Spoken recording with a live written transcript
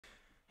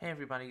Hey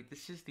everybody,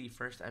 this is the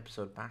first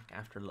episode back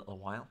after a little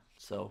while.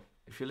 So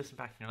if you listen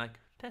back and you're like,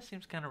 that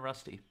seems kind of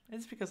rusty,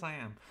 it's because I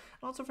am.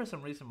 And also for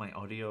some reason my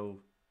audio,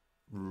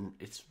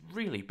 it's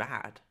really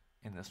bad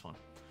in this one.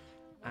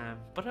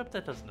 But I hope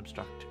that doesn't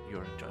obstruct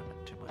your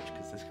enjoyment too much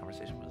because this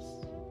conversation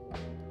was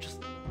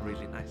just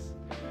really nice.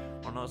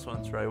 One of those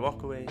ones where I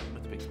walk away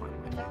with a big smile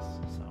on my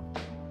face. So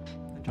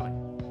enjoy.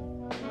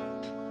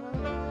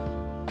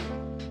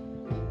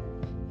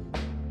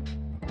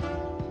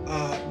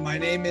 My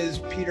name is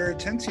Peter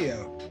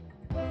Atencio.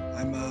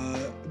 I'm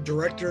a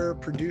director,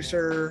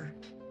 producer,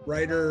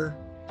 writer,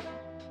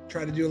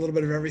 try to do a little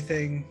bit of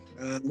everything,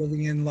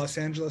 living in Los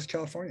Angeles,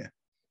 California.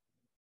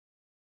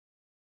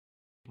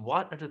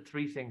 What are the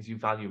three things you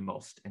value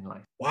most in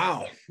life?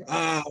 Wow.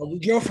 We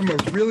go from a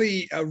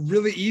really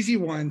easy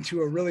one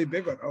to a really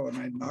big one. Oh, and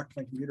I knocked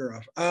my computer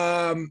off.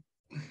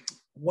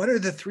 What are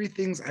the three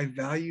things I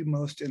value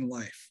most in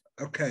life?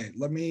 Okay,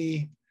 let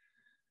me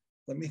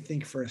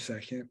think for a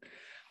second.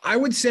 I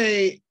would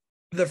say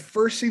the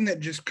first thing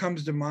that just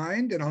comes to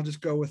mind, and I'll just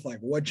go with like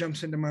what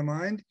jumps into my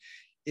mind,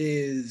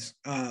 is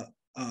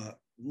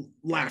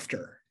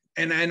laughter.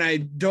 And I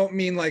don't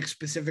mean like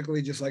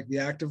specifically just like the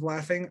act of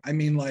laughing. I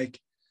mean like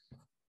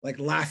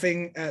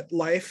laughing at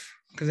life,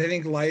 because I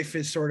think life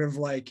is sort of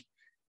like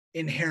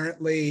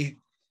inherently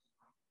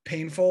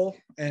painful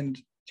and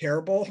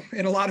terrible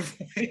in a lot of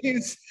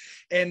ways.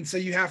 And so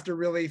you have to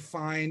really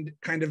find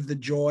kind of the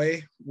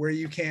joy where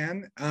you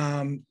can.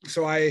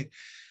 So I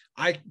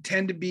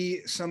tend to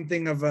be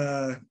something of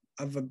a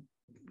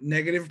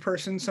negative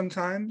person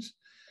sometimes.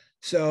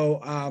 So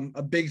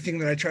a big thing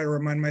that I try to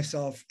remind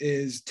myself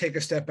is take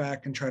a step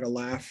back and try to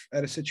laugh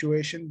at a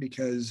situation,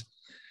 because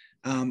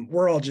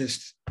we're all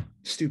just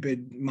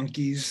stupid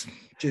monkeys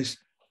just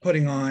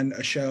putting on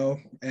a show,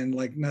 and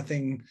like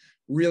nothing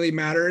really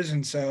matters.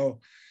 And so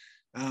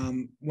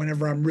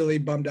whenever I'm really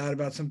bummed out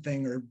about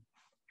something, or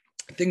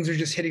things are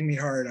just hitting me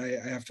hard, I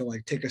have to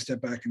like take a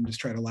step back and just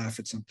try to laugh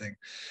at something.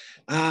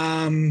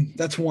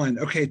 That's one.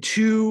 Okay.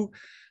 Two,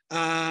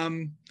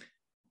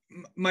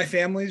 my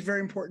family is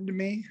very important to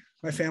me.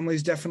 My family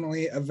is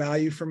definitely a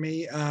value for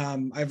me. I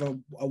have a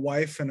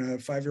wife and a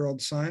 5-year-old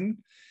son,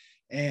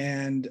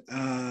 and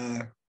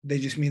they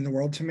just mean the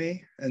world to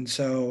me. And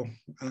so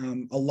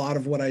a lot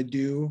of what I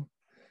do,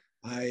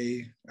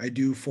 I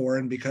do for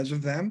and because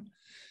of them.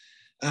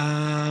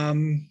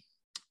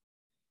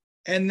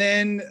 And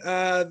then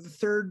the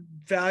third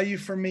value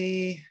for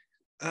me,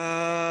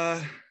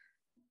 I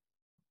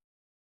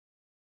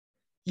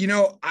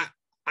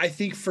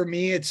think for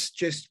me, it's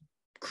just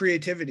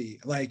creativity.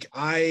 Like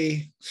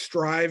I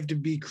strive to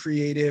be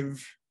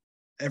creative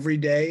every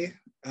day,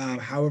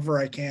 however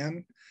I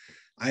can.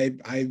 I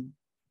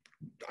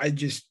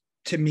just,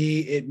 to me,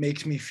 it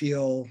makes me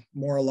feel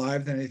more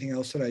alive than anything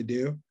else that I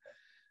do.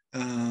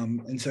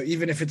 And so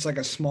even if it's like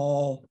a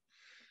small,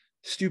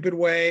 stupid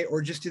way, or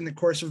just in the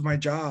course of my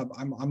job,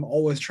 I'm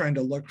always trying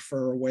to look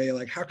for a way,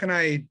 like, how can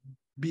I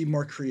be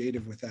more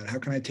creative with that? How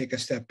can I take a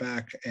step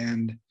back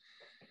and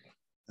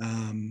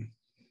and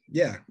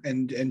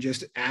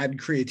just add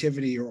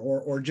creativity,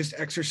 or just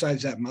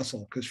exercise that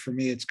muscle? Because for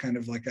me, it's kind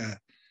of like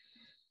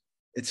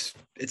it's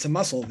a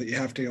muscle that you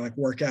have to like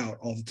work out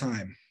all the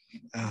time,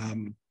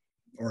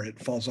 or it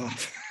falls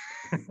off.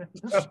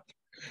 So,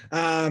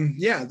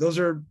 those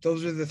are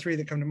the three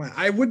that come to mind.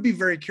 I would be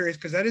very curious,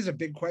 because that is a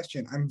big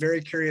question. I'm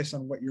very curious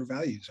on what your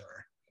values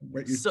are.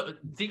 So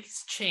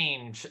these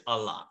change a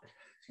lot,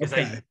 because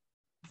Okay.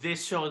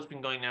 This show has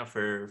been going now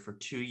for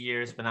 2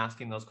 years, been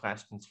asking those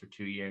questions for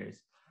 2 years,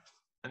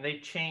 and they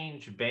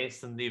change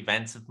based on the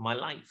events of my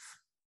life.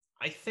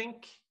 I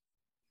think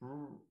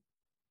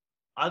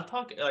I'll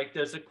talk, like,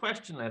 there's a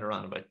question later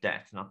on about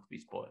death, not to be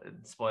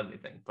spoil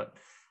anything, but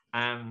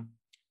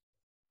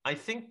I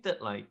think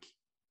that like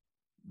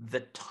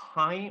the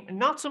time,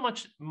 not so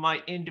much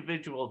my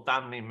individual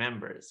family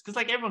members, because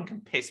like everyone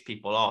can piss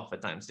people off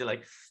at times. They're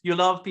like, you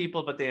love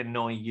people, but they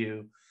annoy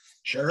you.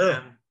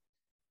 Sure.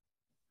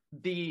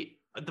 The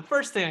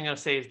first thing I'm going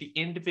to say is the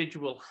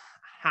individual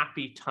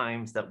happy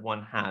times that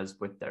one has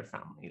with their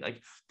family,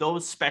 like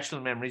those special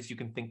memories you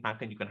can think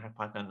back and you can have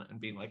back on and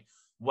be like,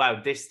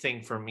 wow, this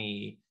thing for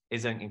me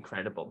is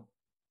incredible.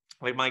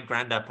 Like my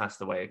granddad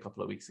passed away a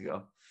couple of weeks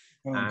ago.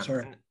 Oh, I'm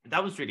sorry. And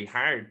that was really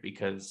hard,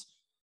 because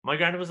my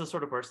granddad was the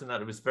sort of person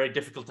that it was very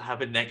difficult to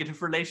have a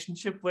negative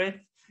relationship with.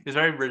 He was a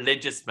very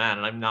religious man,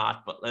 and I'm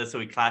not, but so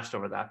we clashed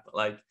over that. But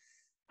like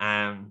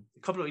a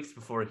couple of weeks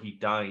before he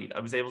died,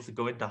 I was able to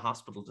go into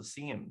hospital to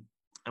see him,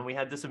 and we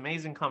had this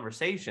amazing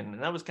conversation,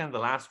 and that was kind of the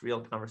last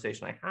real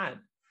conversation I had.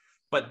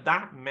 But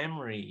that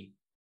memory,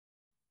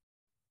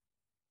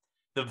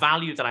 the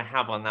value that I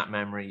have on that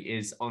memory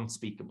is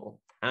unspeakable.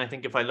 And I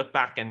think if I look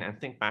back and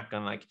think back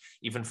on like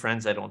even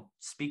friends I don't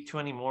speak to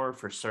anymore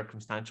for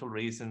circumstantial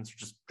reasons,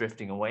 just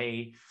drifting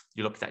away,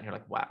 you look at that and you're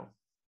like, wow,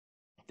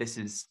 this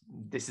is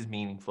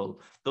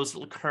meaningful. Those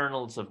little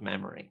kernels of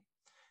memory.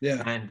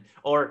 Yeah. And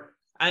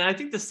I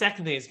think the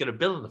second thing is going to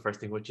build on the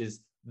first thing, which is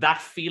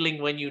that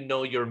feeling when you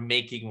know you're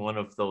making one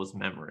of those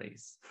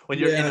memories, when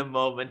you're in a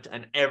moment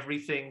and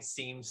everything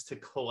seems to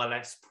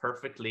coalesce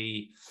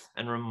perfectly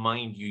and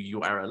remind you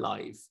you are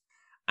alive.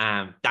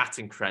 That's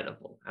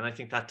incredible. And I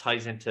think that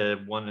ties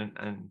into one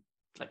and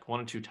like one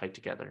and two tied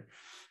together.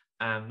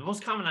 The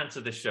most common answer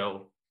this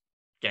show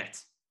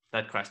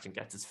that question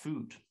gets is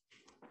food.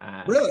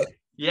 Really?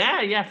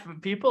 Yeah.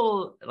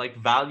 People like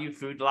value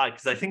food a lot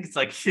because I think it's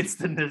like it's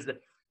the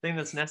thing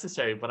that's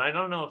necessary. But I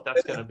don't know if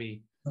that's going to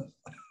be.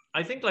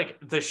 I think like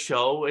the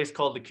show is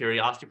called the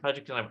Curiosity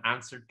Project, and I've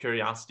answered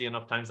curiosity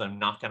enough times. I'm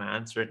not going to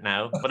answer it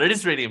now, but it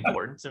is really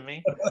important to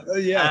me.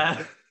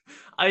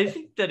 I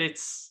think that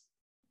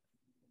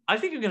I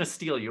think I'm going to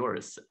steal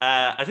yours.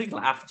 I think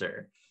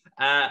laughter.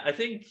 I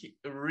think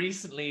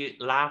recently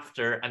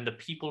laughter and the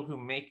people who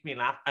make me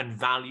laugh and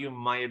value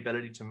my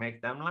ability to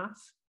make them laugh.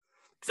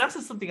 Because that's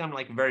just something I'm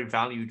like very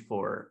valued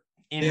for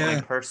in my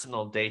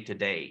personal day to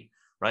day,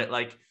 right?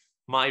 Like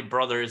my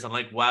brothers, I'm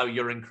like, wow,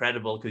 you're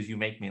incredible because you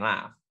make me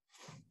laugh.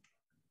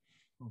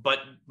 But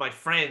my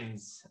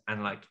friends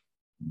and like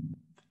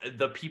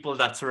the people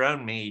that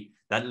surround me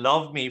that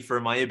love me for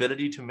my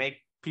ability to make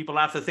people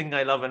laugh, the thing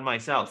I love in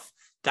myself,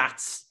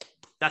 that's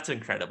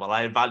incredible.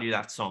 I value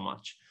that so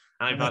much.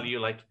 And I value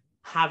like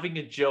having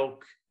a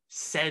joke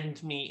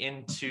send me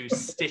into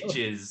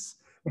stitches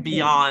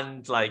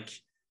beyond like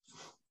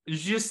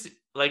just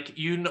like,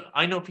 you know,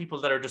 I know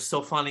people that are just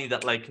so funny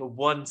that like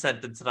one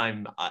sentence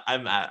and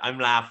I'm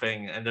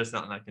laughing and there's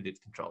nothing I can do to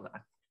control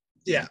that.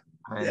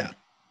 And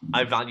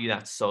I value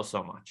that so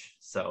much.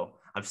 So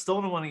I've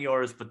stolen one of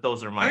yours, but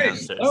those are my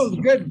answers. Oh,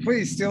 good.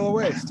 Please steal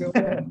away.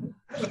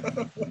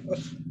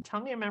 Tell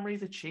me a memory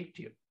that shaped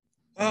you.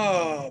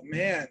 Oh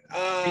man.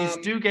 These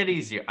do get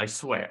easier, I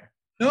swear.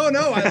 No,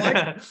 I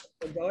like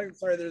it.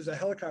 Sorry, there's a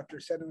helicopter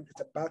sending, it's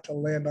about to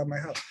land on my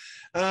house.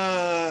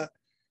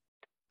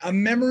 A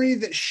memory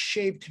that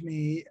shaped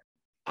me,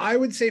 I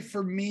would say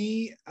for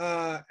me,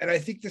 and I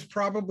think this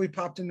probably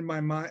popped into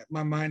my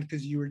mind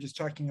because you were just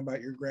talking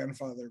about your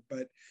grandfather,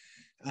 but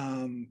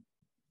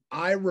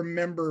I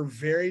remember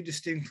very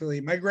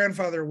distinctly, my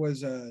grandfather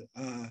was a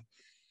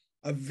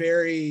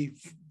very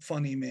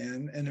funny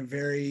man and a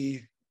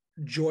very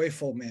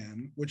joyful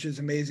man, which is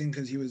amazing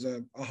because he was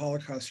a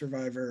Holocaust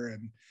survivor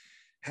and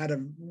had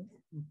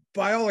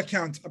by all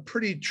accounts, a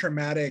pretty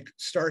traumatic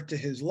start to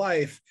his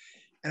life.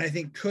 And I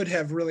think could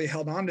have really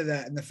held on to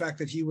that. And the fact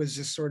that he was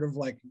this sort of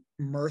like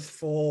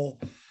mirthful,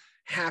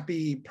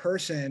 happy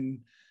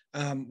person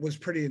was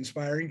pretty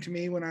inspiring to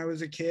me when I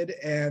was a kid.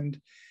 And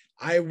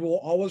I will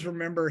always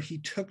remember he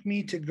took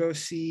me to go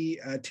see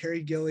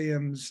Terry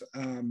Gilliam's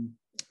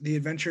The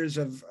Adventures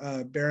of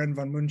Baron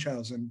von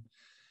Munchausen.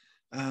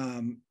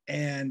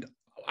 And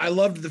I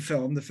loved the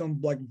film. The film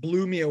like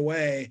blew me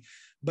away,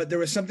 but there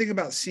was something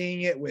about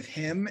seeing it with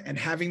him and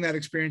having that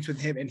experience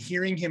with him and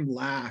hearing him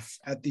laugh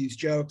at these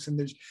jokes. And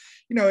there's,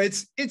 you know,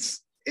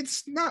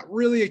 it's not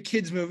really a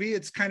kid's movie.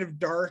 It's kind of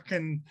dark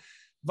and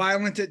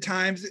violent at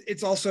times.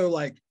 It's also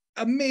like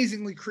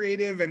amazingly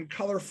creative and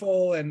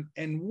colorful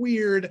and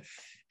weird.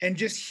 And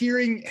just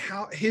hearing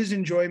how his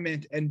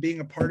enjoyment and being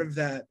a part of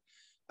that,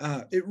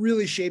 it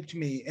really shaped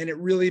me. And it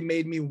really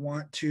made me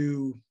want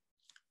to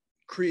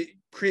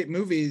create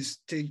movies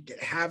to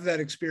have that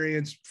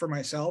experience for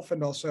myself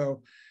and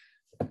also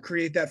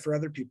create that for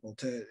other people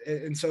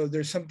and so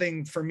there's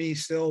something for me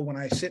still when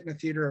I sit in a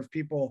theater of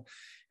people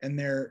and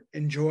they're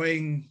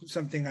enjoying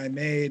something I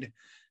made,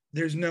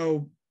 there's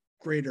no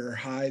greater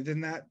high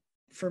than that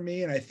for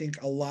me. And I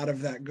think a lot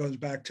of that goes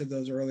back to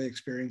those early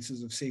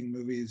experiences of seeing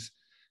movies,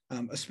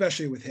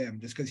 especially with him,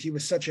 just because he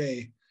was such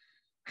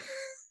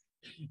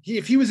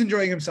if he was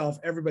enjoying himself,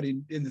 everybody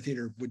in the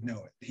theater would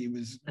know it. He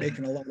was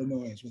making a lot of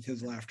noise with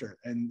his laughter.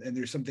 And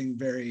there's something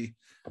very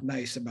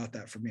nice about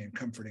that for me and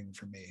comforting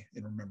for me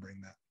in remembering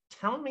that.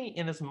 Tell me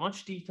in as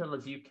much detail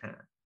as you can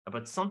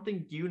about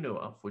something you know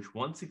of which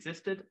once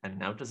existed and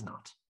now does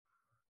not.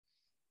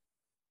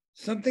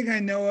 Something I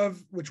know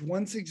of which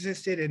once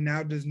existed and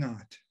now does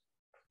not.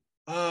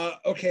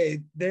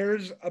 Okay,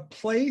 there's a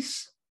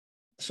place.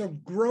 So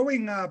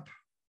growing up,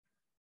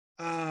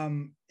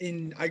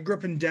 I grew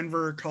up in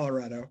Denver,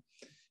 Colorado,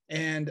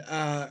 and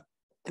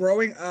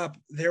growing up,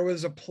 there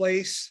was a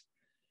place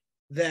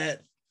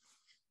that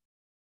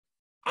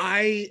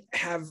I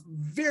have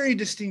very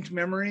distinct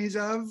memories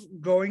of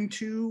going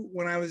to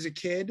when I was a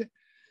kid.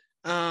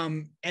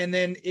 And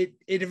then it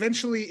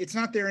eventually, it's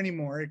not there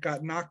anymore. It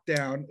got knocked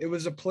down. It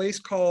was a place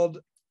called,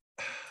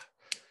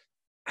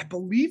 I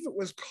believe it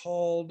was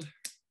called,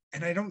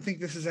 and I don't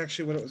think this is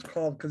actually what it was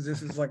called because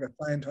this is like a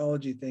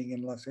Scientology thing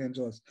in Los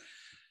Angeles.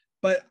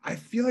 But I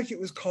feel like it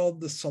was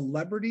called the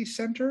Celebrity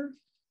Center,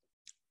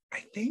 I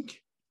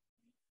think.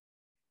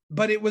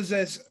 But it was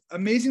this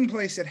amazing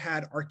place that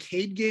had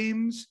arcade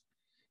games,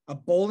 a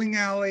bowling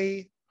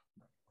alley,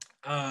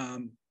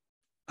 and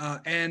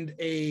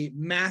a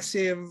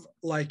massive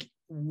like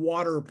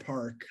water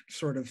park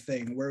sort of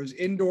thing where it was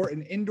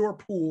an indoor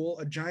pool,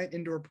 a giant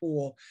indoor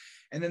pool,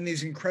 and then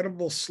these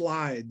incredible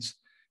slides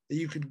that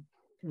you could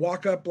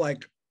walk up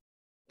like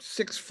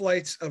 6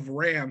 flights of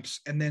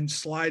ramps and then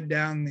slide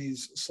down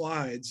these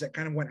slides that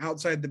kind of went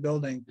outside the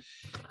building.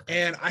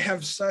 And I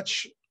have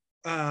such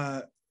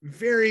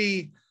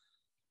very,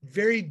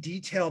 very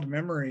detailed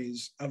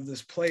memories of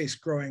this place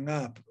growing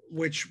up,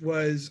 which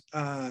was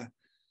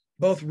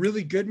both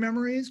really good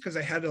memories because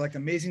I had like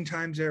amazing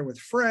times there with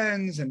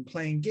friends and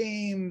playing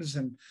games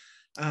and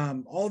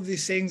all of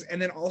these things.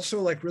 And then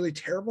also like really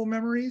terrible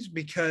memories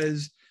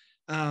because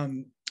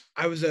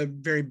I was a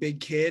very big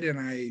kid and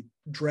I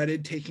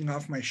dreaded taking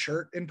off my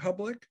shirt in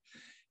public.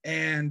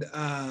 And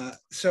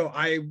so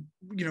I,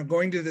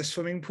 going to the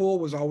swimming pool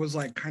was always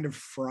like kind of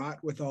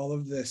fraught with all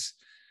of this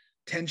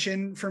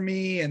tension for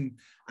me. And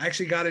I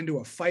actually got into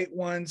a fight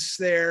once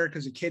there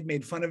because a kid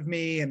made fun of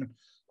me. And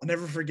I'll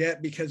never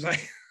forget because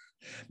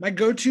my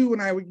go-to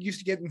when I used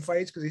to get in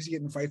fights, because I used to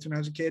get in fights when I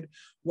was a kid,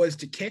 was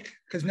to kick,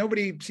 because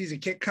nobody sees a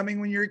kick coming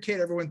when you're a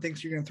kid. Everyone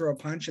thinks you're going to throw a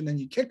punch and then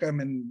you kick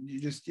them and you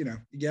just, you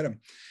get them.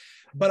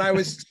 But I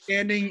was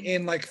standing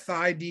in like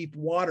thigh deep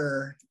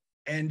water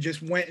and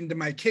just went into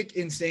my kick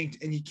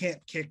instinct, and you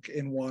can't kick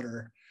in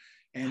water.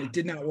 And it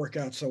did not work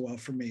out so well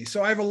for me.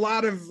 So I have a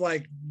lot of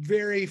like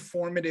very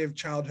formative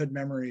childhood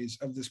memories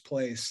of this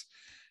place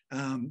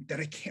that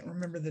I can't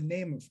remember the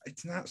name of.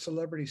 It's not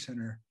Celebrity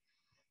Center.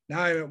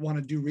 Now I want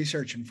to do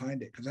research and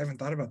find it because I haven't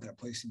thought about that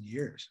place in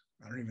years.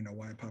 I don't even know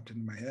why it popped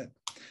into my head,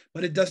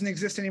 but it doesn't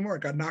exist anymore.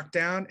 It got knocked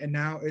down and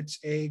now it's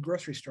a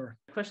grocery store.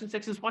 Question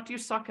 6 is, what do you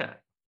suck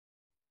at?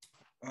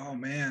 Oh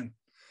man,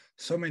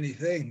 so many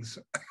things.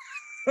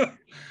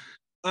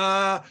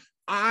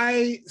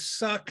 I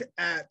suck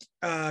at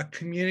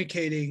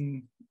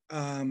communicating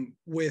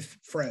with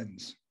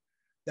friends.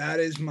 That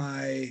is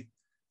my,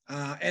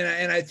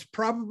 and it's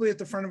probably at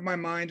the front of my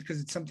mind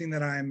because it's something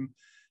that I'm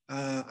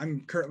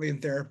currently in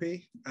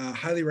therapy.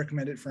 Highly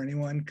recommend it for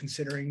anyone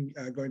considering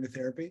going to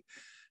therapy.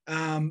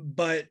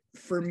 But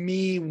for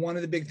me, one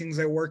of the big things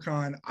I work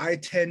on, I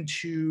tend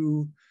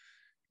to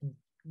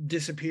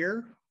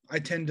disappear. I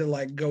tend to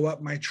like go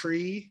up my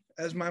tree,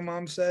 as my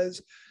mom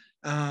says.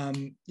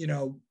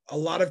 A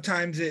lot of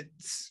times it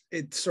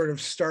sort of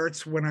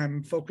starts when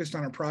I'm focused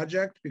on a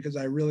project because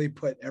I really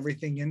put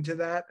everything into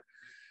that.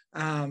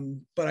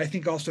 But I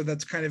think also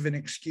that's kind of an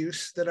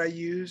excuse that I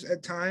use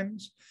at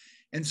times.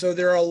 And so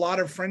there are a lot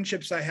of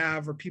friendships I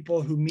have or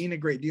people who mean a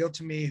great deal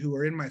to me who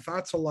are in my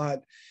thoughts a lot.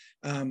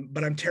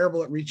 But I'm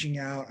terrible at reaching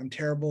out. I'm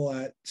terrible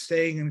at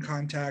staying in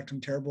contact. I'm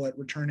terrible at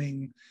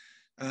returning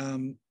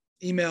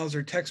emails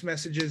or text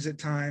messages at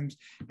times.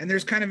 And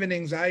there's kind of an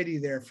anxiety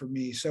there for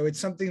me. So it's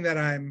something that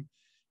I'm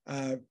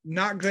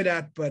not good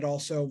at, but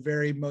also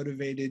very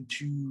motivated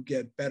to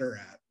get better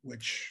at,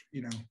 which,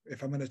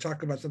 if I'm going to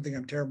talk about something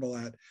I'm terrible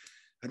at,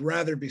 I'd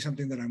rather be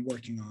something that I'm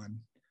working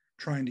on,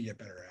 trying to get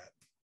better at.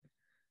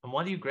 And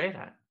what are you great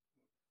at?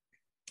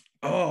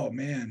 Oh,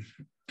 man.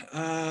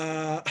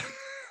 I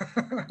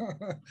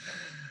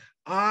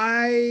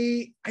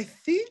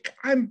think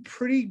I'm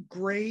pretty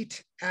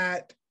great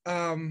at,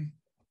 and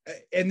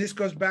this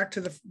goes back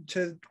to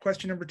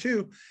question number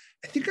 2.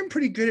 I think I'm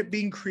pretty good at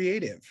being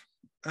creative.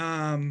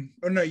 Oh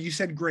no, you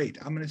said great.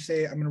 I'm going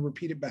to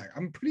repeat it back.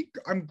 I'm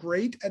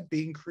great at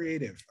being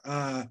creative.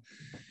 And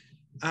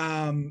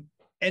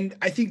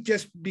I think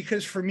just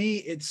because for me,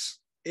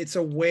 it's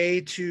a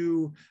way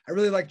to, I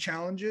really like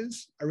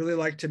challenges. I really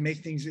like to make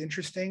things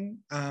interesting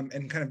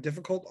and kind of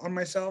difficult on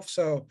myself.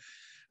 So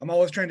I'm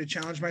always trying to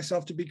challenge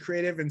myself to be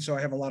creative. And so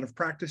I have a lot of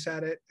practice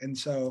at it. And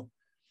so,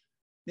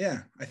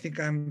 yeah, I think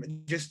I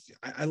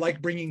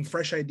like bringing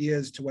fresh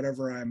ideas to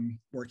whatever I'm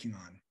working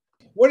on.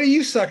 What do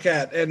you suck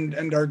at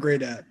and are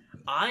great at?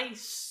 I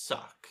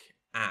suck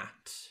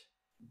at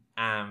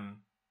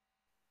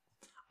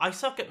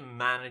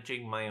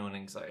managing my own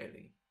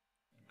anxiety.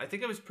 I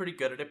think I was pretty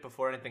good at it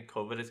before, and I think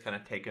COVID has kind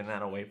of taken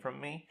that away from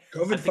me.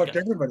 COVID fucked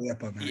everybody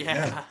up on that.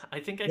 Yeah, I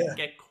think I can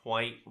get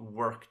quite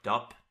worked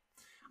up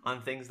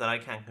on things that I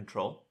can't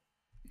control.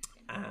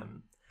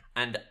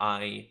 And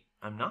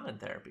I'm not in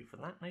therapy for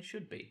that, and I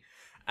should be.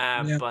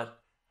 But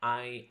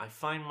I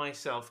find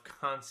myself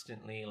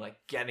constantly like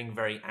getting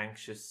very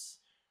anxious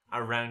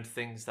around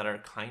things that are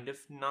kind of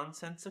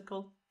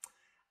nonsensical.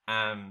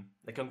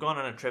 Like I'm going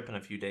on a trip in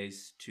a few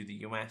days to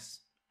the US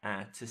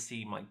to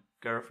see my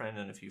girlfriend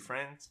and a few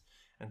friends,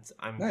 and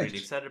I'm really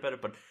excited about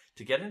it. But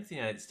to get into the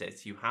United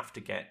States, you have to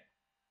get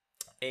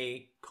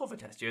a COVID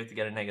test. You have to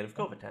get a negative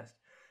COVID test.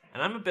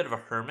 And I'm a bit of a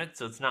hermit,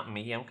 so it's not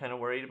me I'm kind of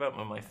worried about.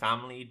 When my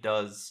family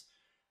does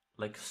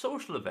like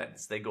social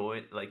events, they go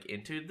like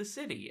into the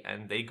city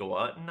and they go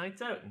out and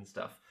nights out and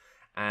stuff,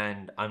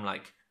 and I'm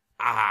like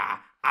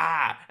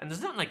and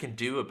there's nothing I can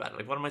do about it.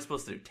 Like, what am I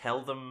supposed to do?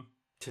 Tell them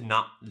to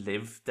not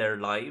live their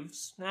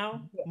lives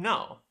now?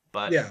 No,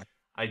 but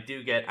I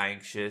do get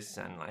anxious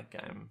and like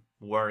I'm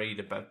worried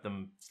about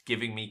them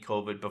giving me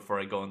COVID before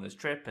I go on this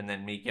trip, and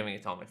then me giving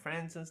it to all my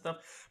friends and stuff.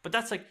 But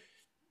that's like,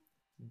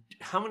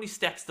 how many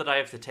steps did I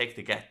have to take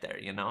to get there?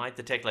 I had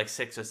to take like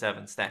 6 or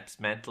 7 steps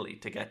mentally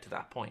to get to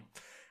that point.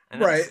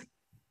 And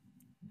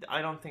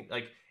I don't think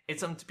like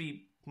it's something to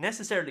be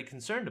necessarily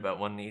concerned about.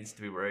 One needs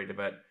to be worried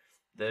about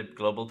the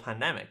global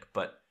pandemic,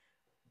 but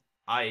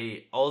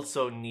I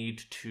also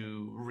need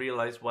to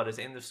realize what is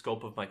in the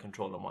scope of my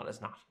control and what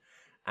is not.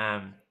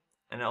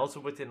 And also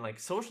within like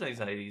social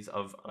anxieties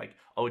of like,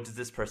 oh, does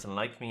this person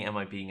like me? Am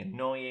I being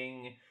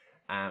annoying?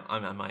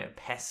 Am I a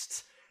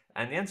pest?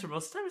 And the answer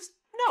most of the time is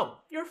no,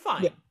 you're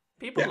fine. Yeah.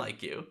 People Yeah.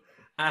 like you.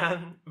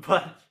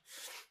 But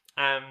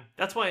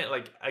that's why,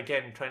 like,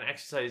 again, trying to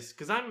exercise,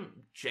 because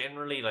I'm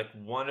generally like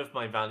one of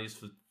my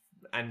values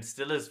and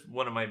still is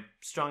one of my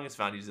strongest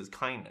values is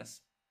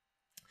kindness.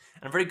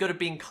 And I'm very good at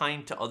being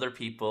kind to other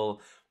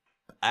people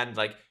and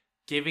like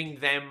giving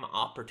them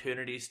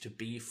opportunities to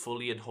be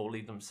fully and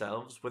wholly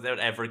themselves without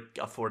ever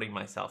affording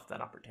myself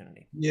that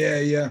opportunity.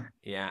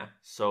 Yeah.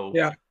 So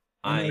Yeah.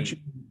 I know what you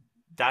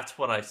that's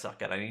what I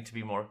suck at. I need to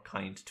be more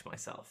kind to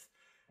myself.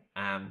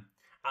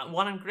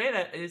 What I'm great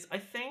at is I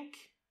think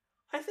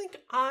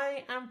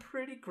I am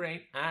pretty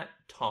great at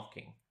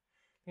talking.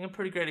 I think I'm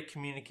pretty great at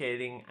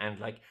communicating and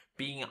like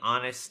being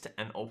honest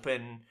and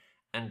open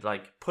and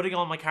like putting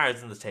all my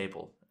cards on the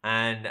table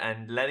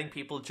and letting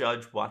people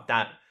judge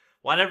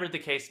whatever the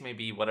case may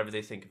be, whatever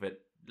they think of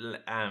it.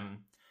 And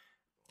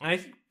I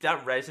think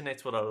that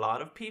resonates with a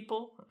lot of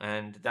people,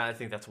 and I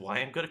think that's why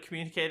I'm good at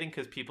communicating,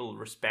 because people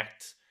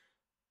respect.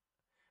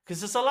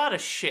 Because there's a lot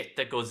of shit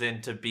that goes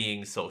into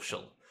being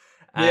social.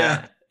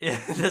 Yeah.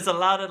 There's a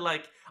lot of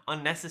like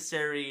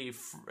unnecessary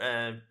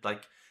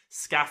like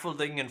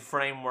scaffolding and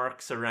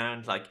frameworks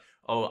around like,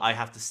 oh, I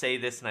have to say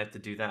this and I have to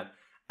do that,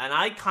 and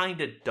I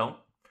kind of don't.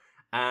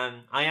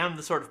 I am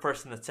the sort of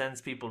person that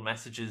sends people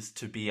messages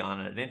to be on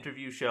an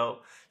interview show,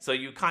 so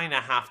you kind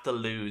of have to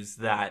lose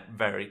that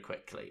very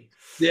quickly.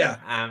 Yeah.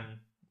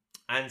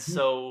 And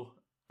so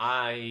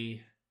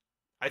I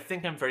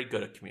think I'm very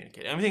good at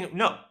communicating. I'm thinking,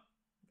 no,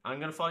 I'm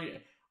gonna follow you.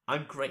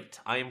 I'm great.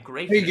 I am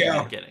great There at you go.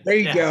 communicating. There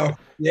you go.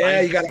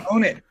 Yeah, you got to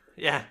own it.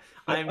 Yeah,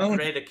 I'm Own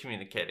great at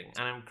communicating,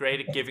 and I'm great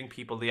at giving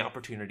people the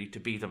opportunity to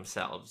be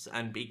themselves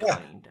and be Yeah.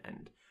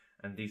 kind,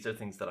 and these are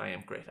things that I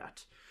am great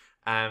at.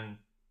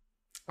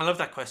 I love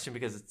that question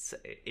because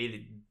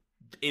it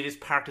is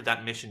part of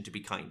that mission to be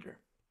kinder.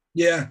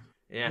 Yeah.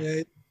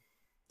 Yeah.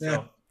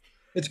 So,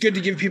 it's good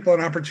to give people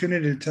an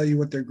opportunity to tell you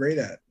what they're great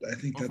at. I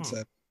think that's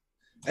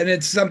and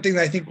it's something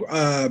that I think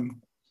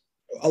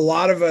a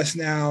lot of us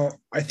now,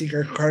 I think,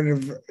 are kind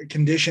of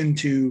conditioned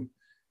to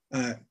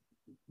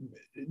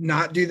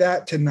not do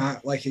that, to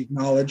not like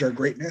acknowledge our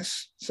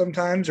greatness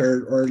sometimes,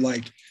 or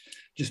like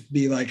just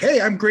be like, hey,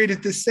 I'm great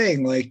at this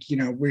thing. Like, you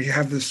know, we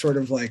have this sort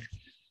of like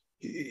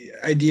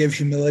idea of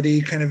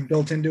humility kind of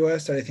built into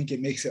us that I think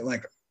it makes it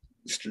like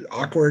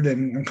awkward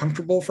and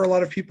uncomfortable for a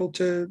lot of people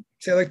to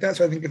say like that.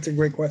 So I think it's a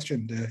great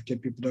question to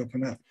get people to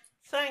open up.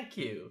 Thank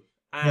you.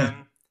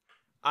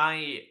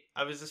 I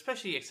was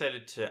especially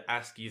excited to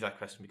ask you that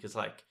question because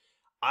like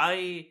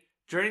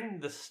during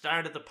the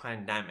start of the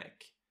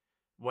pandemic,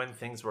 when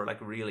things were like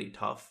really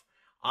tough,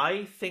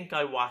 I think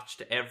I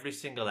watched every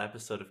single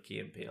episode of Key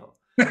and Peele.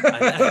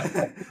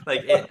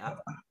 Like it,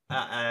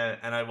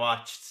 and I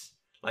watched,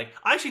 like,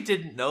 I actually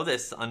didn't know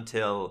this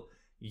until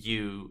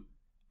you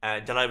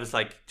that I was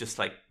like just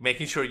like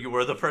making sure you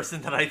were the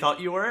person that I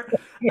thought you were,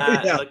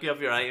 looking up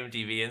your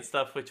IMDb and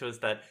stuff, which was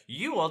that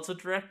you also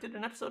directed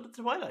an episode of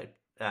The Twilight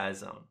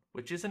Zone,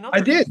 which is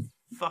another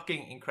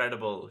fucking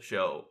incredible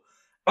show.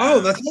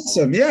 Oh, that's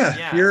awesome!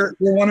 Yeah, you're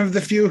one of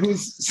the few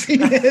who's seen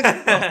it.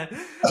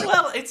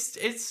 Well,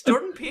 it's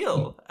Jordan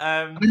Peele.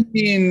 I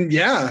mean,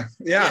 yeah.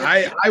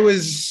 I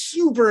was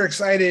super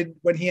excited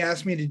when he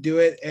asked me to do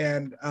it,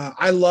 and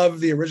I love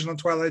the original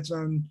Twilight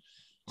Zone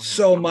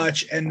so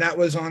much, and that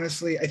was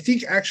honestly, I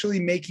think, actually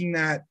making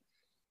that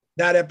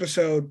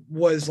episode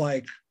was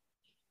like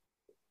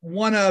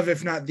one of,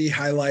 if not the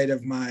highlight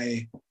of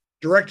my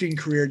directing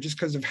career, just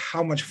because of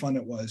how much fun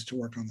it was to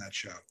work on that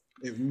show.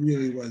 It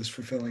really was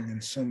fulfilling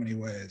in so many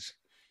ways.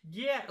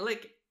 Yeah,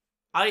 like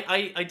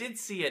I did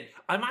see it.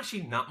 I'm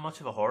actually not much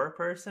of a horror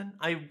person.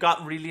 I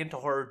got really into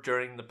horror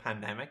during the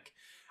pandemic.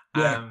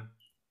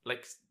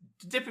 Like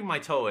dipping my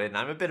toe in.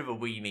 I'm a bit of a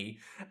weenie.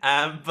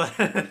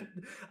 But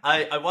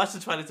I watched the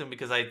Twilight Zone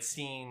because I'd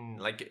seen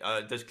like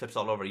there's clips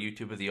all over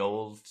YouTube of the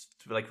old,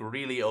 like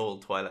really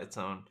old Twilight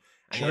Zone.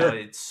 And you know,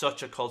 it's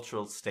such a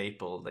cultural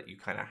staple that you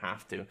kind of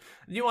have to. And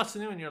you watch the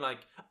new and you're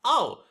like,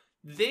 oh,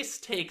 this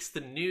takes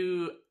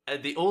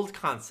the old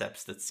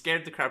concepts that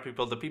scared the crowd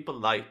people, the people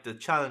liked, that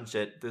challenged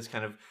it.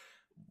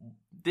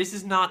 This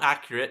is not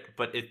accurate,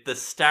 but the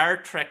Star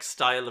Trek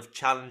style of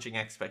challenging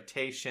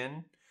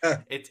expectation.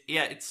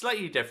 It's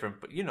slightly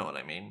different, but you know what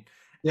I mean.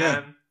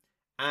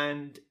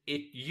 And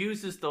it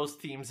uses those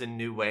themes in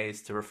new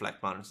ways to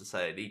reflect modern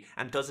society,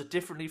 and does it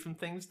differently from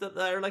things that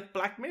are like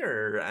Black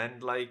Mirror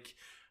and like,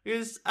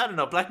 because I don't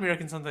know, Black Mirror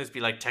can sometimes be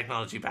like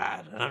technology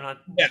bad, and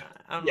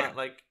I'm not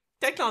like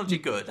technology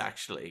good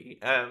actually.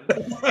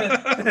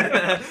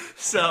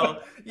 So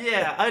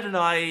yeah, I don't know.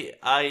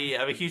 I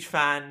am a huge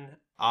fan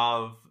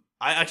of.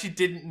 I actually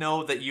didn't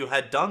know that you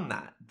had done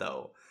that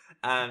though,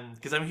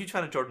 because I'm a huge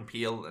fan of Jordan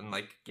Peele and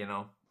like, you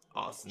know,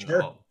 Austin,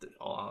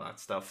 all that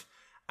stuff.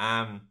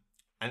 And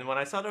when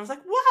I saw it, I was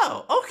like,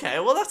 wow, okay,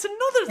 well that's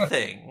another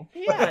thing.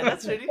 Yeah,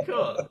 that's really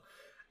cool.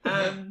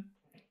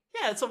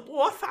 Yeah. So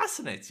what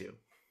fascinates you?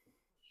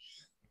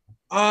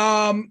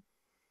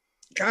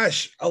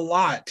 Gosh, a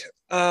lot.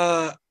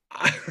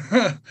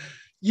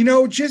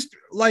 Just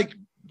like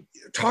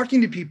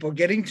talking to people,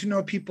 getting to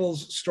know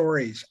people's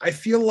stories. I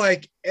feel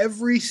like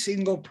every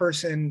single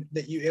person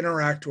that you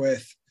interact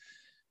with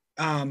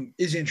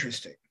is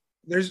interesting.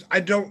 I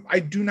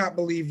do not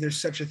believe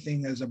there's such a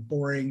thing as a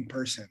boring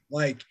person.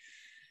 Like,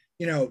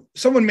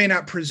 someone may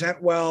not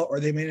present well, or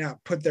they may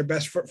not put their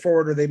best foot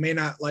forward, or they may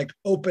not like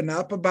open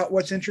up about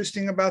what's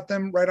interesting about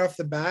them right off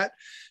the bat.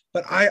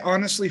 But I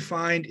honestly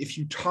find if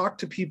you talk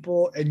to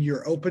people and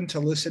you're open to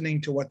listening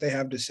to what they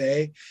have to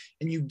say,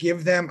 and you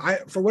give them,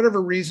 for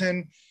whatever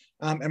reason,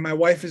 and my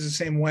wife is the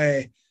same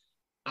way.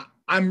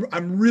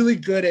 I'm really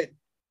good at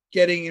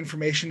getting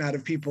information out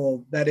of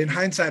people that, in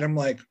hindsight, I'm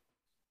like,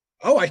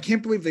 oh, I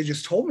can't believe they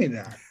just told me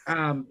that.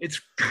 It's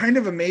kind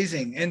of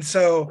amazing, and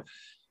so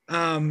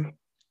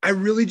I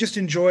really just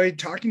enjoy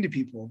talking to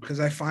people, because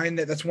I find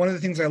that that's one of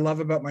the things I love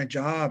about my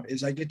job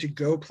is I get to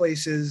go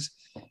places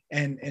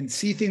and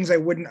see things I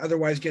wouldn't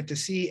otherwise get to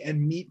see,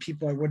 and meet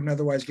people I wouldn't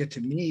otherwise get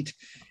to meet.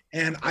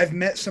 And I've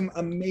met some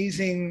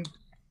amazing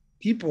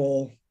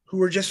people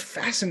who are just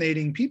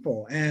fascinating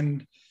people.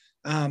 And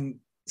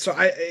so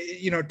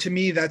to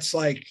me, that's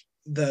like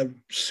the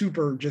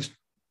super just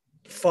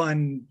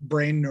fun,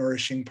 brain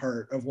nourishing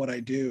part of what I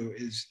do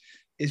is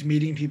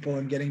meeting people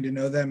and getting to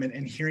know them,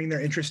 and hearing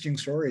their interesting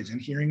stories, and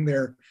hearing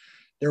their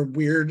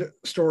weird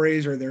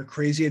stories, or their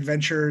crazy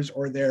adventures,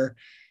 or their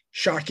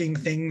shocking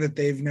thing that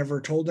they've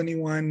never told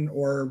anyone,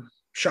 or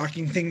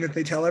shocking thing that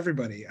they tell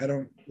everybody.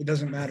 It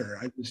doesn't matter.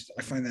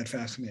 I find that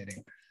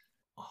fascinating.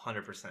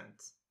 100%.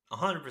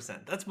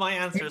 100%. That's my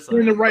answer. So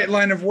You're in the right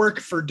line of work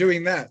for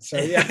doing that. So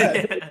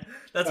yeah.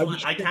 yeah,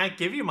 I can't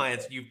give you my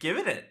answer. You've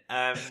given it.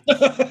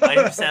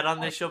 I've said on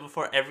this show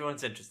before,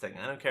 everyone's interesting.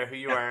 I don't care who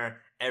you are.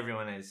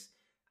 Everyone is,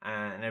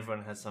 and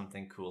everyone has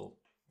something cool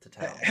to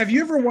tell. Have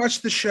you ever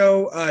watched the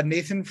show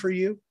Nathan For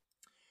You?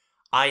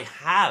 I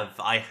have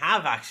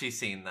actually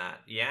seen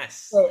that.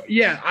 Yes. Oh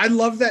yeah, I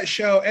love that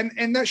show,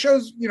 and that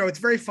show's, it's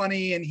very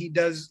funny, and he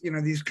does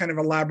these kind of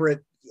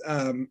elaborate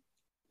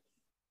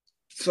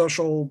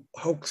social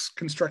hoax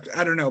construct.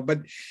 I don't know, but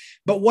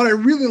what I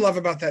really love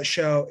about that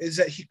show is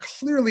that he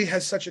clearly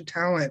has such a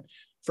talent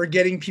for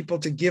getting people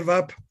to give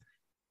up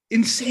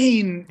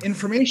insane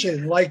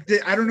information. Like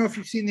I don't know if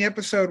you've seen the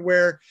episode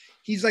where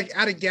he's like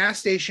at a gas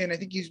station. I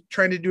think he's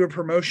trying to do a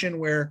promotion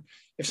where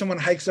if someone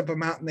hikes up a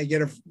mountain, they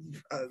get a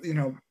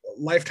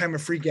lifetime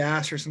of free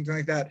gas or something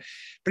like that.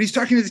 But he's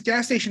talking to this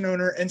gas station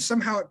owner, and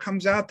somehow it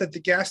comes out that the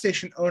gas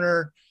station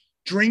owner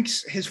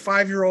drinks his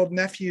 5-year-old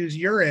nephew's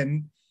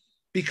urine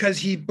because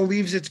he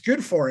believes it's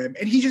good for him.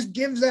 And he just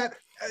gives that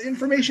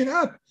information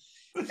up.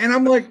 And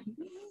I'm like,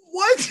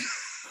 what?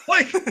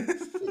 Like,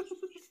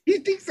 he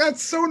thinks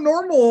that's so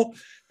normal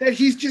that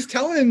he's just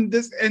telling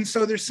this. And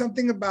so there's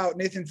something about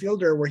Nathan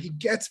Fielder where he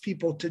gets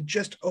people to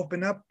just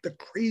open up the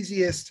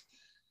craziest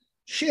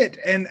shit.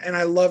 And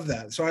I love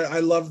that. So I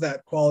love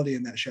that quality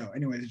in that show.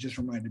 Anyways, it just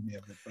reminded me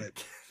of it.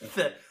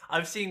 But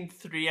I've seen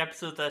 3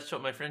 episodes of that show.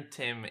 My friend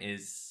Tim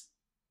is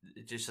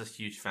just a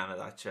huge fan of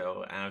that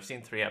show, and I've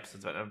seen 3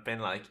 episodes of it. I've been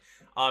like,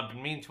 I've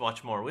been meaning to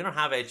watch more. We don't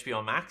have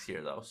HBO Max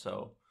here though,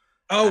 so.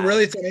 Oh,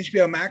 really? It's on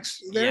HBO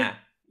Max there?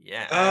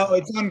 Yeah. Oh,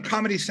 it's on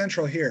Comedy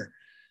Central here.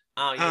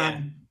 Oh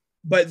yeah.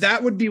 But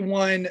that would be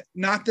one.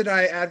 Not that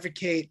I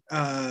advocate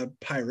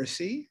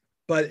piracy,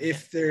 but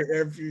if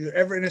you're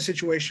ever in a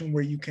situation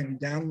where you can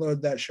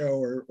download that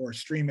show or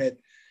stream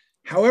it,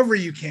 however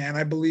you can,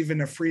 I believe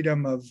in a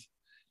freedom of,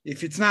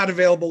 if it's not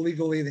available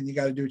legally, then you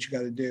got to do what you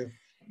got to do.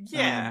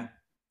 Yeah.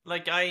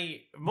 Like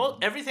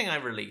everything I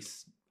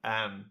release,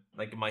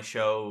 like my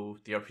show,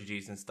 the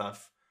RPGs and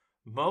stuff,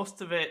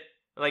 most of it,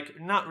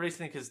 like not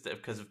recently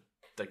because of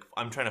like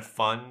I'm trying to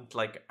fund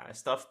like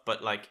stuff,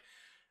 but like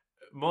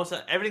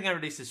everything I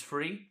release is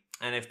free,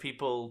 and if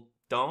people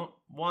don't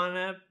want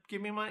to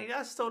give me money,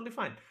 that's totally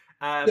fine.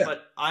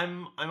 But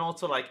I'm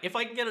also like, if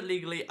I can get it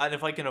legally and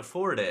if I can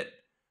afford it,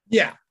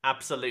 yeah,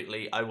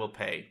 absolutely, I will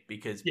pay,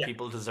 because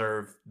people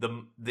deserve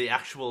the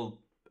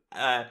actual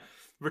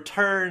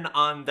return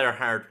on their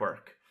hard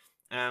work.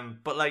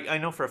 But like I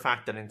know for a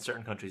fact that in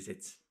certain countries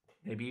it's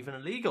maybe even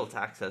illegal to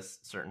access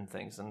certain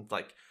things, and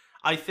like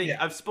I think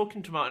I've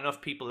spoken to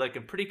enough people that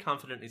can pretty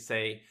confidently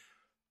say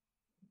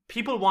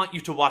people want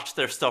you to watch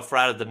their stuff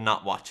rather than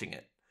not watching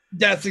it.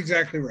 That's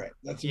exactly right.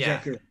 That's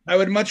exactly right. I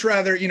would much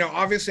rather,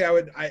 obviously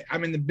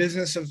I'm in the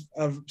business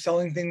of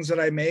selling things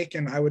that I make,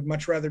 and I would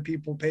much rather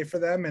people pay for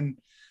them, and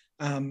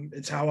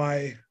it's how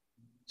I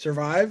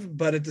survive.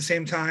 But at the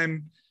same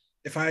time,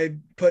 if I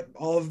put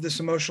all of this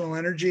emotional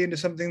energy into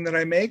something that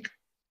I make,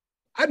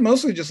 I'd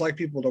mostly just like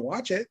people to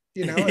watch it,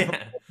 and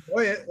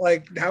enjoy it,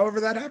 like however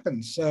that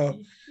happens. So,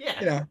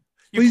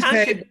 please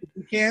pay. If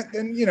you can't,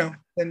 then you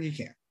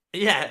can't.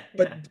 Yeah.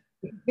 But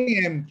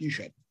you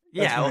should.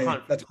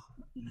 That's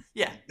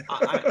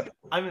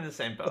I'm in the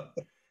same boat.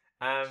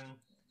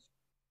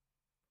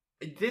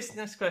 This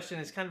next question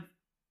is kind of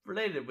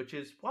related, which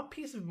is, what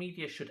piece of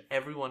media should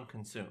everyone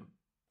consume?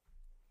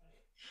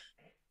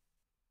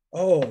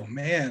 Oh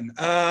man.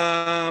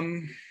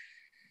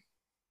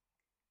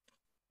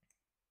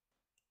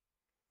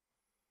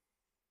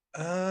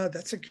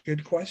 That's a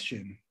good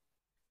question.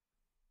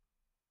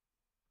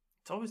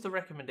 It's always the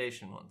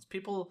recommendation ones.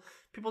 People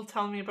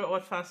tell me about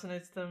what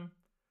fascinates them,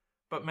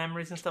 about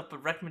memories and stuff,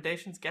 but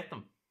recommendations get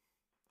them.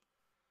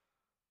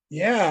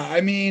 Yeah,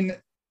 I mean,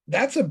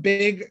 that's a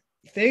big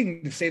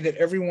thing to say that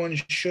everyone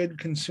should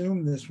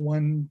consume this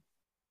one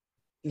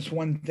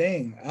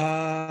thing.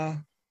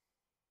 Trying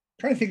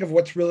to think of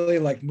what's really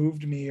like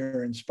moved me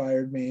or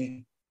inspired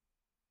me.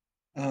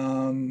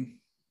 Um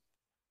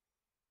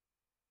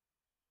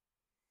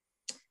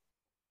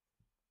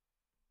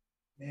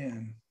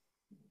Man.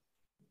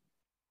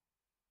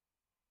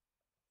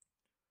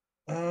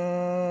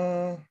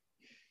 Uh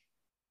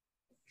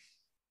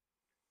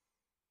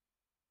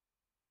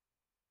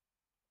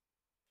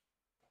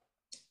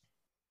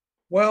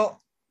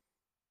well,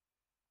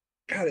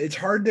 God, it's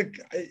hard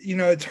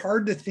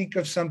to think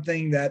of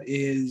something that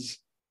is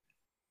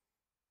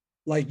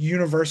like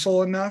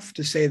universal enough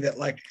to say that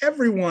like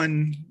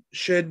everyone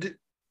should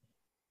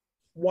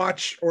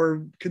watch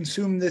or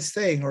consume this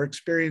thing or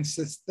experience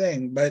this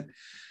thing. But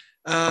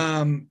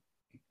um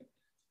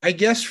I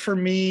guess for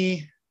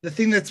me, the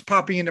thing that's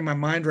popping into my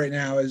mind right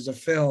now is a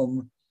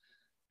film.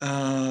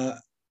 But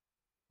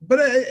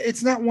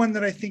it's not one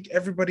that I think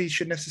everybody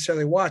should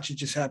necessarily watch. It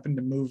just happened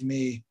to move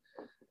me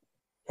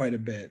quite a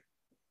bit.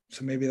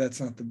 So maybe that's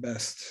not the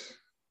best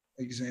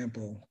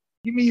example.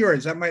 Give me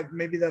yours.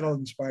 Maybe that'll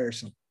inspire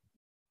some.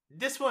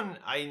 This one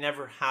I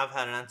never have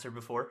had an answer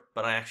before,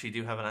 but I actually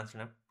do have an answer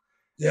now.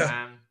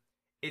 Yeah.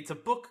 It's a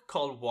book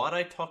called What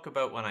I Talk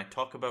About When I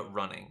Talk About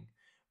Running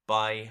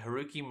by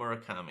Haruki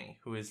Murakami,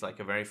 who is like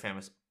a very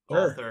famous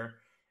Sure. author.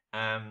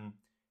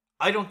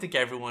 I don't think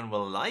everyone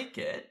will like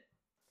it,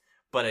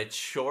 but it's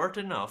short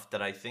enough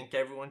that I think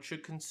everyone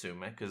should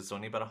consume it because it's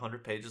only about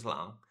 100 pages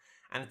long.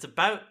 And it's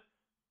about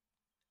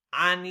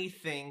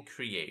anything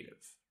creative,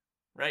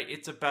 right?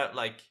 It's about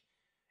like,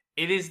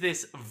 it is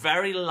this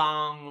very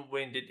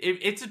long-winded.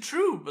 It's a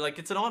true, like,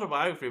 it's an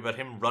autobiography about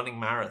him running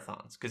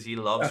marathons because he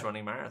loves Yeah.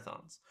 running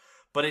marathons.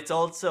 But it's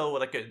also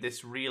like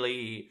this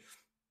really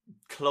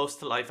close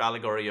to life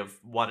allegory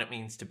of what it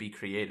means to be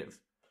creative,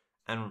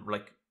 and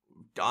like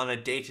on a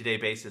day-to-day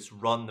basis,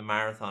 run the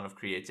marathon of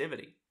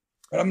creativity.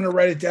 But I'm gonna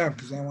write it down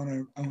because I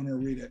wanna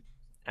read it.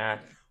 Uh,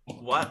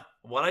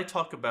 what I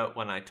talk about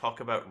when I talk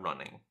about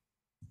running,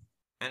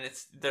 and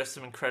there's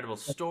some incredible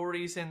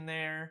stories in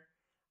there,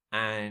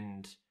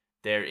 and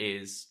there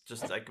is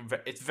just like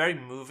it's very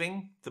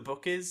moving. The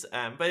book is,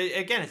 but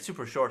again, it's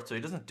super short, so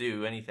it doesn't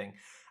do anything.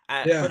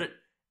 Yeah. But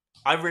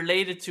I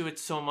related to it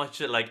so much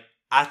that like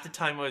at the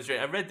time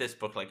I read this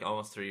book like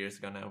almost 3 years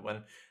ago now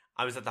when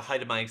I was at the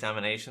height of my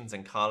examinations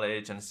in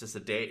college, and it's just a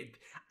day.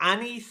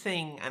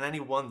 Anything and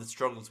anyone that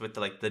struggles with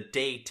the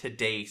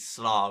day-to-day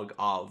slog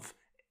of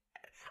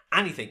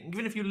anything,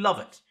 even if you love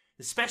it,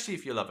 especially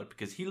if you love it,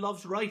 because he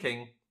loves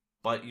writing,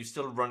 but you're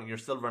still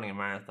running a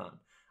marathon.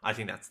 I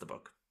think that's the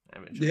book.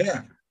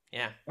 Yeah.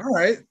 Yeah. All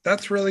right.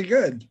 That's really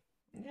good.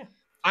 Yeah.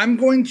 I'm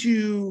going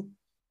to,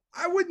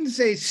 I wouldn't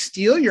say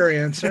steal your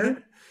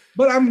answer,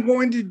 but I'm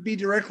going to be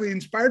directly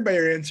inspired by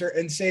your answer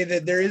and say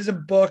that there is a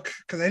book,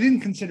 because I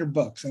didn't consider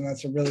books, and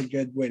that's a really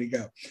good way to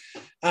go.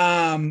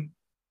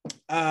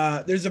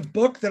 There's a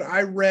book that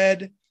I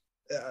read.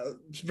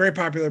 It's a very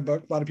popular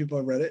book. A lot of people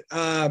have read it.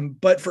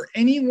 But for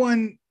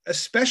anyone,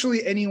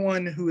 especially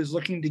anyone who is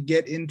looking to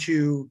get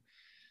into,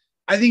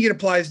 I think it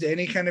applies to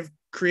any kind of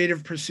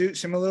creative pursuit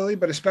similarly,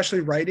 but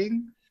especially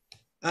writing.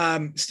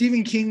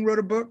 Stephen King wrote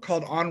a book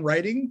called On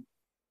Writing,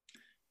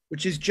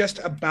 which is just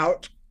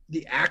about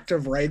the act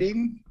of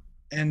writing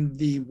and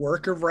the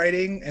work of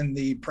writing and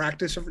the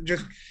practice of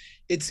just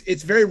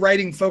it's very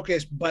writing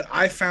focused, but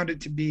I found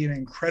it to be an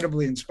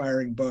incredibly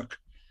inspiring book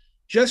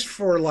just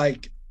for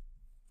like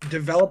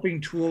developing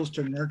tools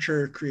to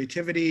nurture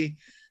creativity,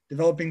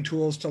 developing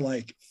tools to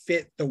like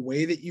fit the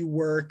way that you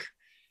work.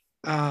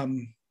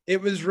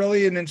 It was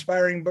really an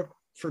inspiring book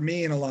for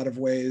me in a lot of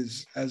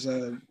ways as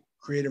a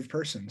creative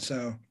person.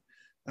 So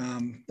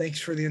thanks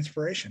for the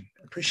inspiration.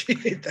 I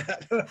appreciate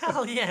that.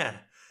 Hell yeah.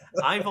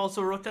 I've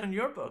also wrote down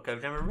your book.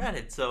 I've never read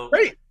it, so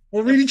Great.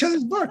 We'll read each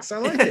other's books. I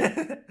like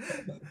it.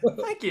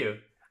 Thank you.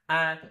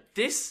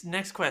 This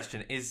next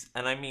question is,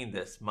 and I mean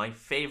this, my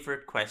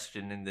favorite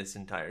question in this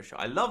entire show.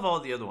 I love all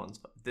the other ones,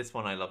 but this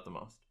one I love the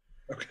most.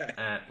 Okay.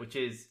 Which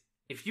is,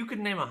 if you could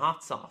name a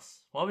hot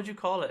sauce, what would you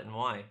call it and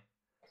why?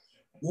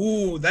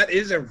 Ooh, that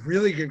is a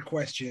really good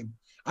question.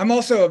 I'm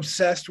also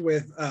obsessed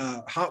with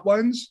hot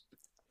ones.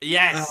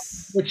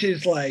 Yes. Which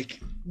is like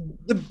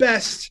the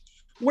best,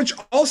 which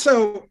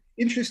also,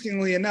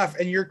 interestingly enough,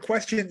 and your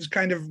questions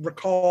kind of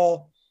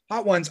recall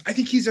hot ones. I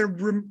think he's a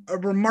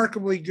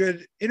remarkably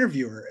good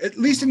interviewer, at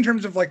least in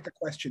terms of like the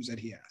questions that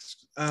he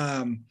asks.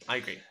 I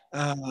agree.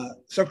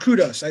 So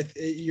kudos.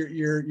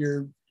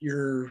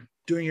 You're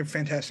doing a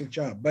fantastic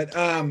job. But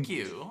thank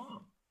you.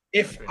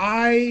 If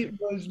I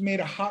was made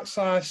a hot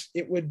sauce,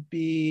 it would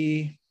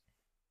be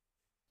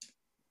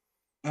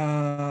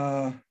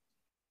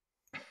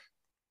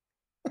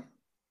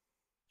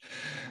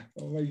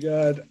Oh my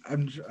God.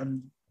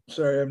 I'm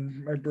sorry.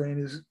 My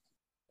brain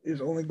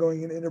is only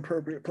going in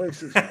inappropriate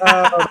places.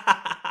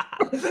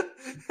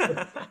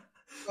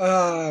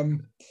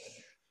 Um,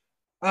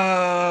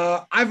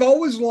 I've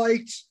always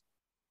liked,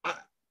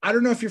 I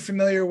don't know if you're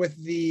familiar with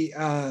the,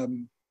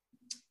 and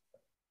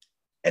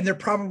there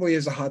probably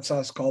is a hot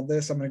sauce called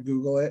this. I'm going to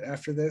Google it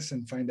after this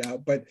and find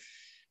out. But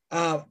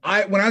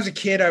when I was a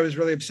kid, I was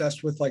really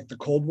obsessed with like the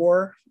Cold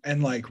War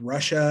and like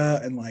Russia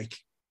and like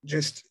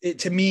just it.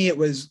 To me, it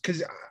was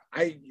because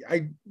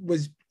I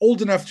was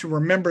old enough to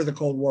remember the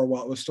Cold War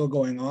while it was still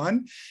going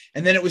on,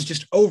 and then it was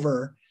just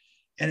over,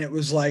 and it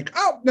was like,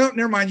 oh no,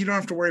 never mind, you don't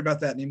have to worry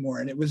about that anymore.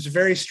 And it was a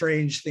very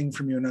strange thing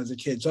for me when I was a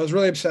kid. So I was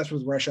really obsessed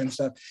with Russia and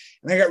stuff,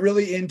 and I got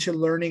really into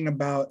learning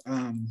about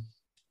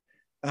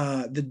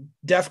the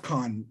DEF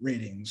CON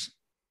ratings.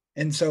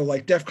 And so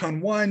like DEF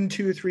CON 1,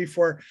 2, 3,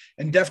 4,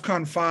 and DEF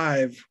CON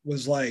 5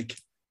 was like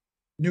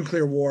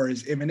nuclear war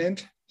is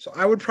imminent. So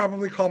I would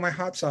probably call my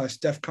hot sauce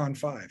DEF CON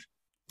 5.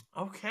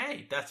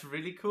 Okay, that's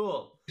really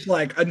cool. It's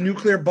like a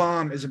nuclear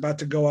bomb is about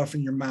to go off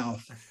in your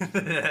mouth.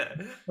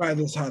 Try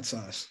this hot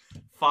sauce.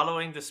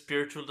 Following the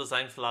spiritual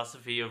design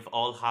philosophy of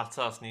all hot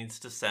sauce needs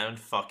to sound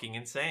fucking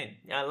insane.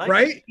 Yeah, I like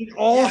right? It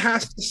all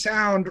has to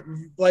sound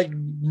like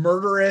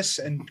murderous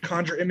and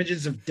conjure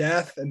images of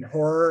death and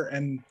horror.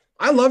 And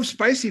I love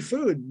spicy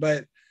food,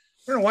 but I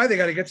don't know why they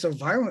got to get so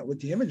violent with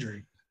the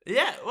imagery.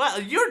 Yeah,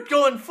 well, you're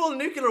going full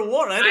nuclear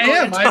war. I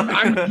am.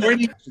 I'm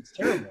joining. It's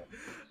terrible.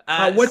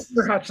 What's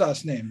your hot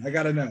sauce name? I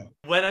gotta know.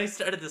 When I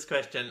started this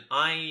question,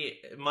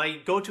 my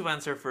go-to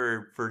answer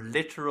for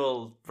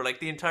like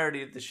the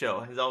entirety of the show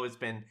has always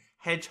been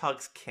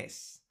Hedgehog's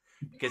Kiss,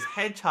 because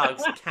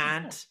hedgehogs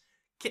can't.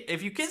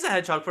 If you kiss a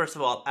hedgehog, first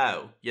of all,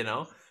 ow, you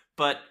know,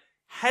 but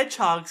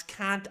hedgehogs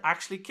can't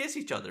actually kiss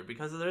each other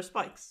because of their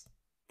spikes,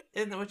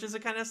 which is a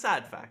kind of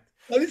sad fact.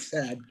 That is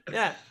sad.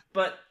 Yeah,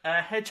 but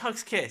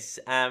Hedgehog's Kiss.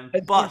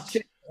 Hedgehog's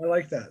Kiss. I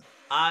like that.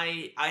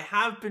 I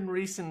have been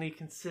recently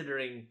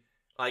considering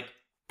like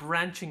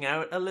branching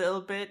out a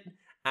little bit,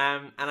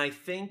 and I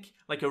think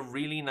like a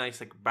really nice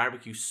like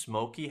barbecue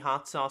smoky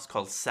hot sauce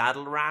called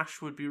Saddle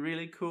Rash would be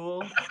really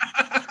cool.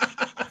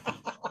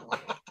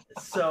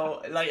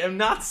 So like I'm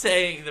not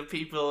saying that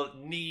people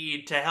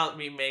need to help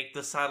me make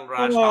the Saddle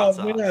Rash hot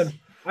sauce. Man.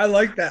 I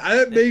like that.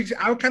 I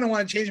kind of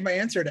want to change my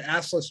answer to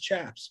assless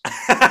chaps.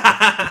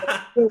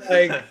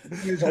 Like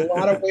there's a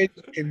lot of ways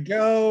it can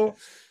go.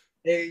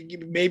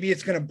 Maybe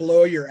it's going to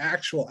blow your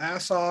actual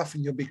ass off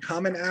and you'll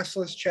become an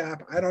assless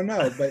chap. I don't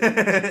know, but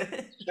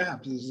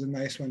chaps is a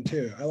nice one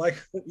too. I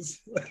like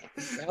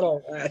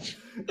Saddle Rash.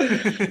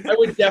 I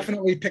would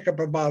definitely pick up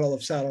a bottle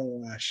of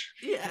Saddle Rash.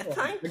 Yeah,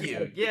 thank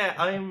you. Yeah,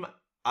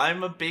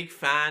 I'm a big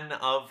fan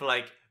of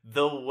like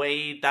the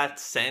way that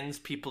sends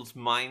people's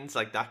minds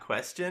like that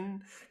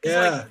question.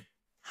 Yeah. Like,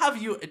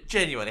 have you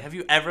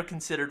ever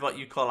considered what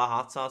you call a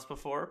hot sauce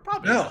before?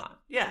 Probably not.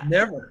 Yeah.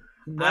 Never.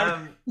 And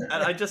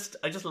I just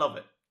love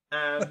it.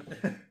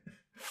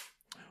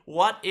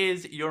 What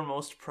is your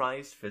most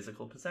prized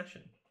physical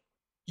possession?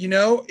 You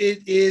know,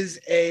 it is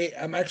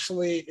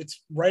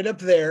it's right up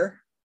there.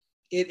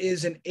 It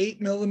is an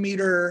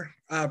 8mm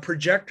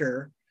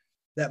projector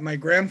that my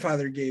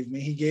grandfather gave me.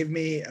 He gave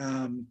me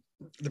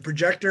the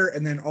projector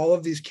and then all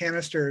of these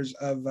canisters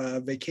of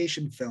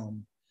vacation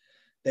film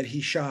that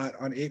he shot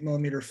on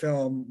 8mm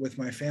film with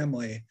my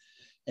family.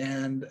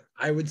 And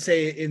I would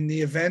say in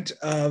the event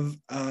of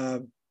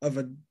a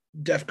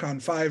DEF CON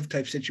 5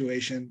 type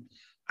situation,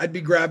 I'd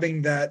be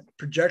grabbing that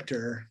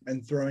projector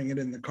and throwing it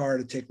in the car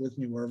to take with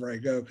me wherever I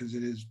go, because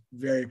it is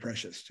very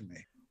precious to me.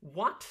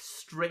 What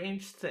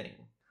strange thing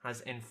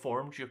has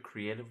informed your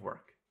creative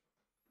work?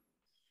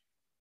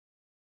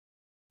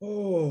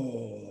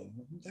 Oh,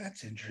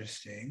 that's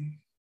interesting.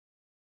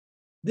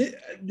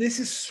 This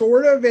is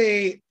sort of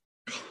a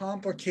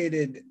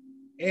complicated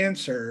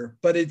answer,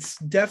 but it's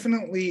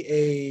definitely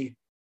I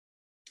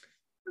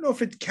don't know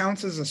if it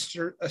counts as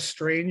a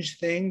strange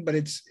thing, but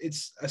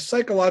it's a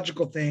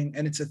psychological thing,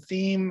 and it's a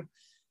theme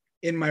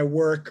in my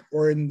work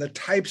or in the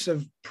types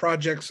of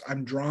projects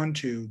I'm drawn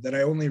to that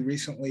I only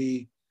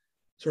recently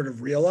sort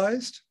of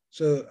realized.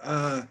 So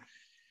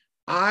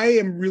I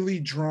am really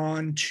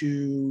drawn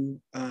to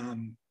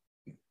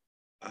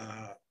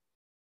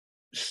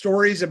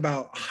stories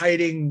about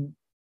hiding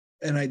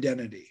an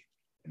identity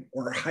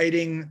or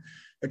hiding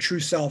a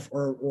true self,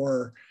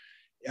 or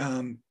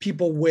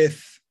people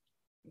with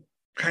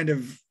kind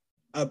of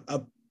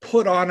a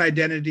put on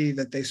identity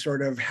that they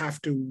sort of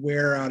have to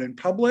wear out in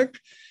public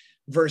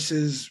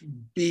versus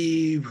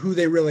be who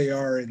they really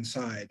are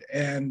inside.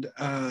 And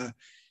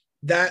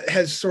that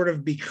has sort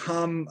of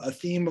become a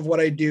theme of what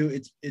I do.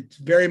 It's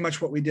very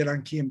much what we did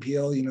on Key and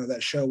Peele. You know,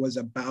 that show was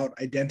about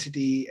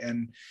identity.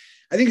 And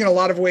I think in a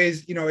lot of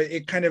ways, you know,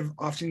 it kind of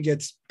often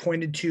gets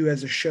pointed to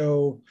as a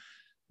show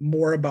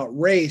more about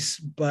race,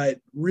 but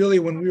really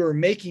when we were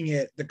making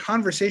it, the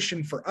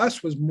conversation for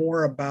us was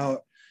more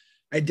about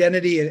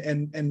identity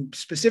and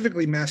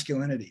specifically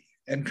masculinity,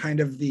 and kind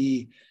of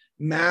the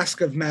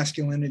mask of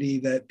masculinity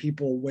that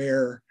people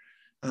wear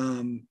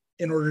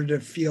in order to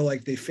feel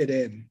like they fit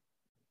in.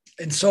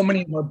 And so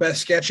many of our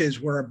best sketches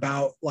were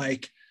about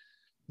like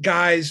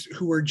guys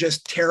who were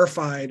just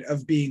terrified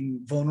of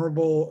being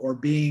vulnerable or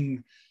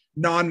being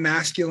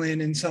non-masculine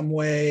in some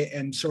way,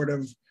 and sort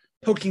of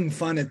poking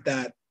fun at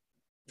that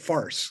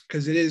farce,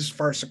 because it is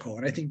farcical.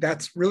 And I think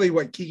that's really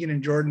what Keegan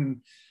and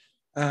Jordan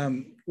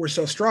were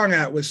so strong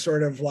at, was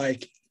sort of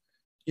like,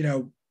 you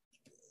know,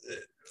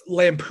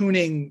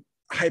 lampooning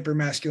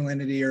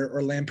hypermasculinity,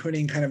 or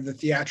lampooning kind of the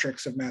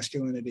theatrics of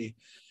masculinity.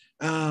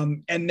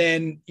 And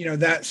then, you know,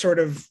 that sort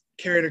of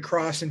carried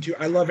across into,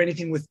 I love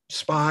anything with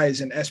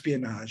spies and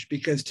espionage,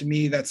 because to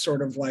me, that's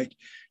sort of like,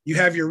 you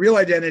have your real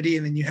identity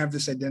and then you have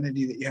this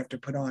identity that you have to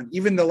put on.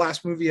 Even the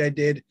last movie I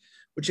did,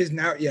 which isn't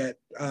out yet,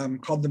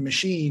 called The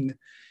Machine,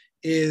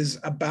 is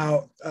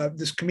about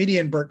this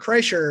comedian, Bert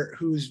Kreischer,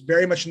 who's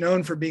very much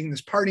known for being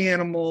this party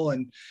animal.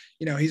 And,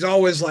 you know, he's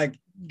always like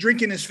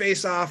drinking his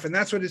face off, and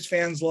that's what his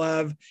fans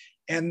love.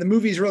 And the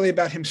movie is really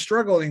about him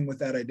struggling with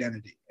that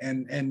identity,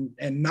 and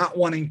not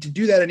wanting to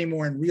do that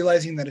anymore, and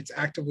realizing that it's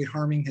actively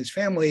harming his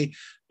family,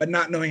 but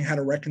not knowing how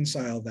to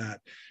reconcile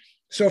that.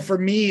 So for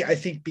me, I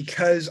think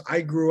because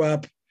I grew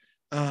up,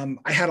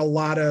 I had a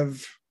lot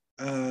of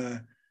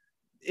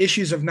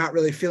issues of not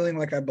really feeling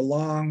like I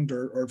belonged,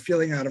 or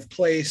feeling out of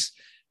place.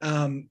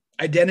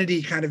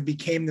 Identity kind of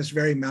became this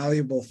very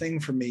malleable thing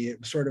for me.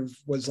 It sort of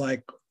was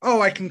like,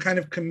 oh, I can kind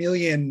of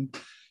chameleon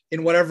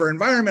in whatever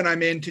environment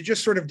I'm in to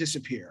just sort of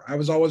disappear. I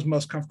was always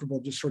most comfortable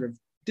just sort of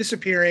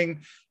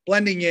disappearing,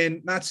 blending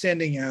in, not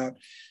standing out.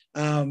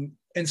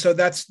 And so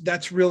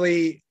that's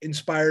really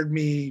inspired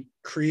me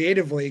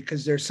creatively,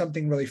 because there's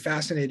something really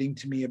fascinating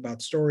to me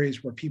about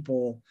stories where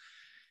people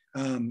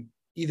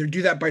either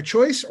do that by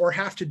choice or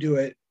have to do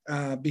it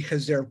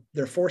because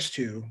they're forced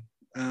to.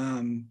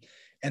 And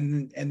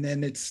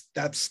then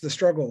that's the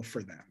struggle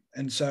for them.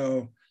 And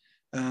so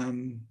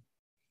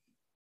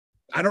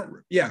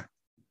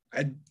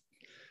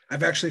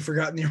I've actually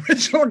forgotten the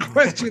original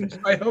question, so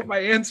I hope I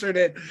answered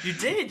it. You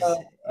did.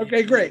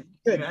 Okay, great.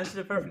 Good. You answered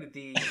it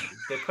perfectly.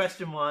 The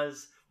question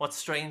was, what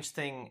strange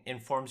thing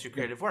informs your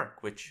creative work?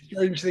 Which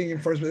strange thing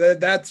informs me.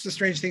 That's the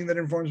strange thing that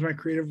informs my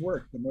creative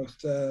work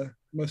the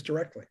most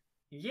directly.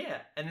 Yeah,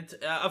 and it's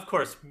of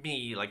course,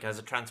 me, like, as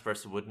a trans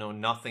person, would know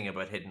nothing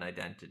about hidden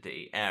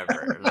identity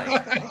ever.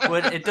 Like,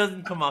 but it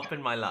doesn't come up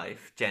in my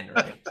life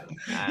generally.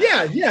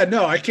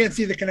 No, I can't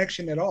see the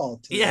connection at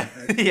all.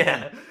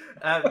 Yeah.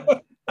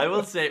 I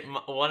will say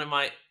one of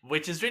my,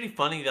 which is really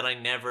funny, that I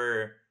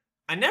never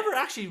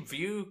actually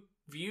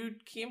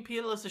viewed Key and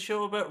Peele as a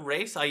show about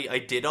race. I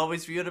did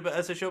always view it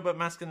as a show about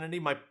masculinity.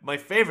 My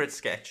favorite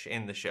sketch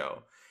in the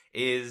show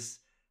is,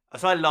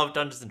 so I love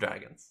Dungeons and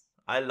Dragons.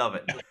 I love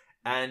it.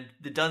 And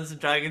the Dungeons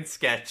and Dragons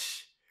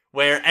sketch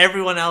where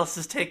everyone else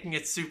is taking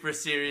it super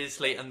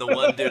seriously and the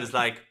one dude is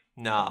like,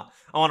 nah,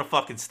 I want to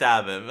fucking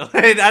stab him.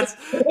 That's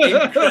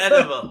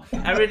incredible.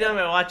 Every time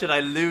I watch it,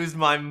 I lose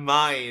my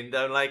mind.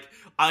 I'm like,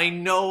 I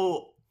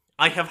know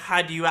I have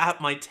had you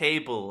at my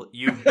table,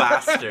 you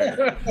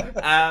bastard.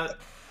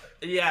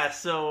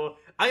 So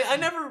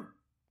I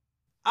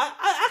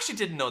actually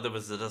didn't know there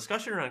was a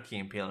discussion around Key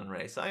and Peele and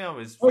race. I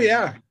always... Oh,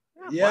 yeah.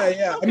 Yeah.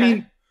 Okay. I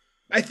mean,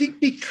 I think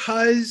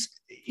because,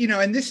 you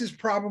know, and this is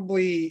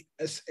probably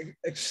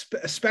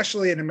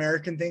especially an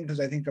American thing,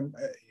 because I think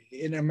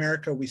in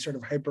America, we sort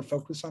of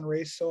hyper-focus on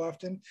race so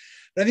often.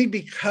 But I think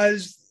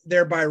because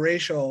they're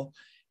biracial,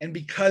 and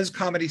because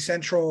Comedy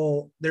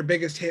Central, their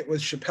biggest hit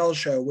was Chappelle's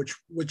Show,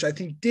 which I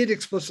think did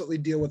explicitly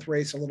deal with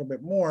race a little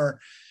bit more.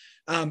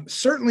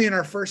 Certainly in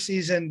our first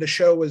season, the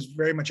show was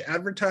very much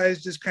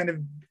advertised as kind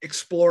of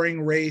exploring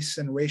race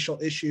and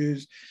racial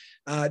issues.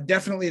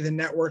 Definitely the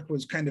network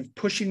was kind of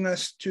pushing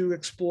us to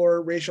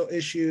explore racial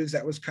issues.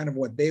 That was kind of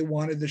what they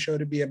wanted the show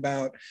to be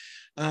about.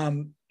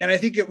 And I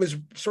think it was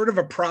sort of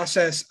a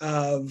process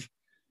of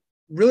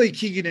really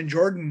Keegan and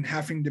Jordan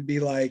having to be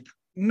like,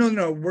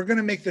 no, we're going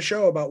to make the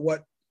show about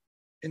what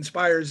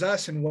inspires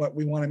us and what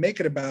we want to make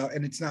it about.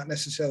 And it's not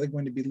necessarily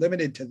going to be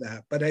limited to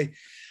that. But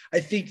I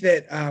think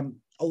that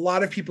a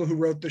lot of people who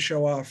wrote the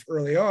show off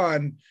early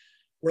on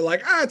were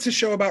like, it's a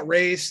show about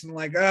race, and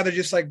like, they're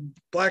just like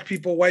black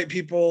people, white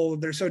people,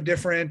 they're so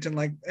different, and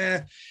like,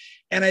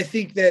 And I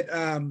think that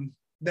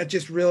that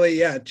just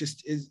really,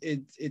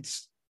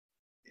 it's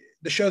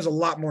the show's a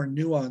lot more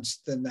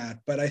nuanced than that.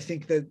 But I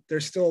think that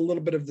there's still a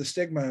little bit of the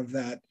stigma of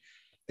that,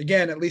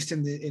 again, at least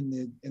in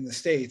the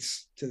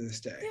States to this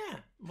day. Yeah.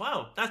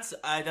 Wow. That's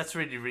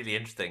really, really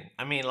interesting.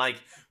 I mean,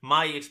 like,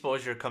 my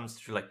exposure comes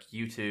through like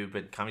YouTube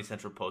and Comedy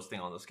Central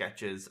posting all the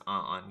sketches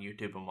on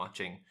YouTube and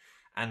watching.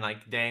 And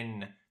like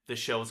then the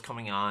shows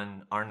coming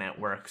on our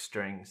networks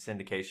during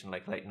syndication,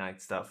 like late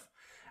night stuff.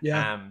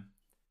 Yeah.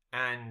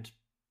 And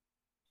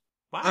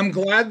wow. I'm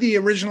glad the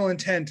original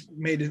intent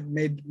made it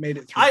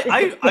through.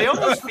 I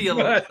almost feel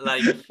like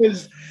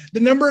the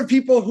number of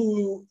people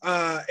who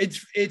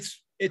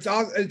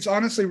it's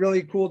honestly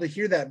really cool to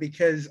hear that,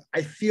 because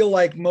I feel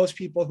like most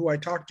people who I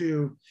talk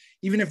to,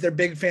 even if they're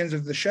big fans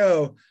of the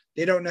show,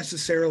 they don't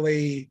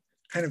necessarily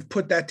kind of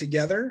put that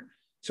together.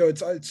 So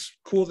it's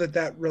cool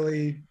that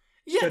really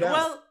stood out.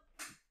 Well,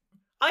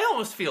 I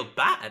almost feel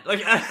bad,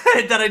 like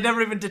that I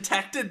never even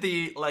detected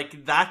the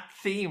that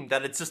theme.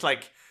 That it's just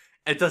like,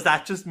 does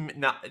that just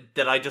not?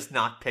 Did I just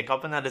not pick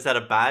up on that? Is that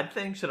a bad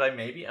thing? Should I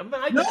maybe? I mean,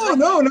 No, like,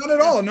 no, not at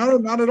yeah, all. No,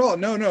 not at all.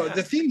 No, no. yeah.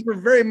 The themes were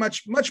very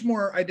much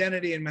more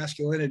identity and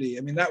masculinity.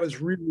 I mean, that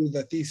was really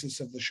the thesis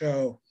of the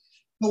show.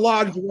 In a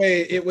large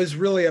way, it was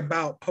really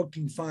about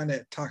poking fun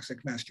at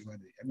toxic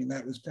masculinity. I mean,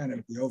 that was kind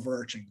of the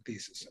overarching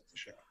thesis of the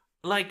show.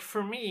 Like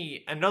for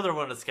me, another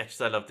one of the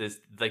sketches I loved is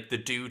like the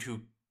dude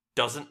who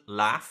doesn't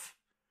laugh.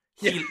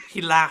 Yeah,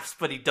 He laughs,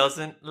 but he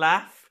doesn't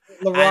laugh.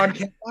 LeBron And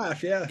can't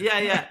laugh. Yeah,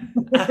 yeah,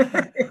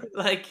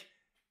 like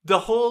the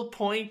whole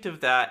point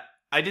of that,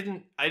 I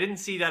didn't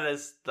see that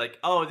as like,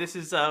 oh, this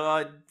is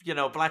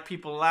black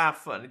people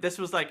laugh. This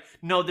was like,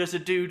 no, there's a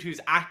dude who's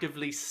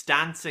actively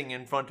stancing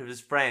in front of his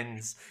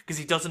friends because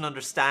he doesn't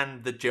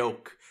understand the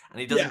joke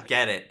and he doesn't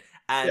get it.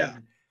 And yeah,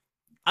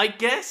 I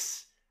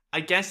guess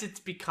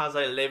it's because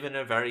I live in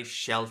a very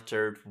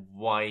sheltered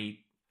white,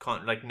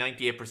 like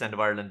 98% of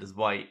Ireland is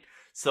white.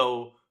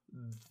 So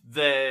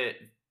the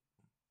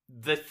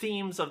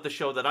themes of the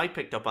show that I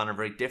picked up on are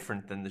very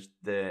different than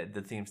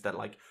the themes that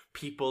like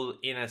people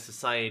in a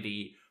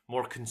society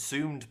more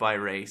consumed by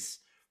race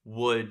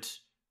would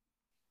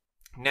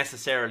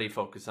necessarily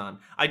focus on.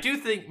 I do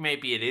think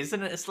maybe it is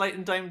a slight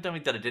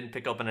indictment that I didn't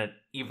pick up on it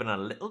even a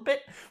little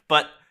bit,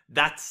 but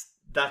that's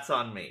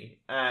on me.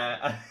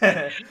 I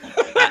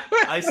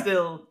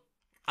still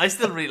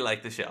really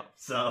like the show.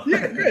 So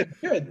yeah.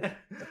 Good.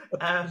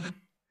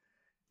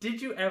 Did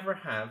you ever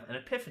have an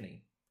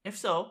epiphany? If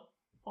so,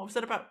 what was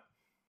it about?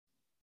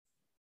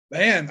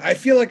 Man, I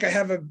feel like I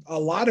have a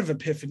lot of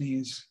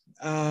epiphanies.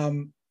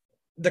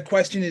 The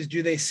question is,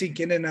 do they sink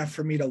in enough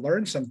for me to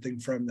learn something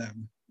from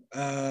them?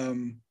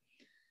 I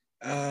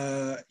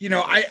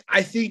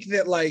think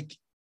that like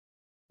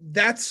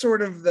that's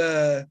sort of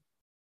the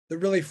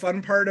really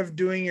fun part of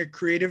doing a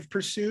creative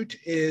pursuit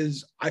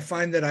is I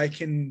find that I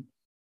can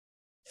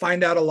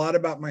find out a lot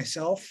about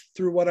myself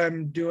through what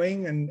I'm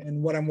doing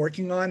and what I'm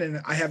working on.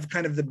 And I have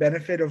kind of the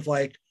benefit of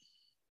like,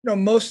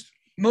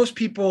 most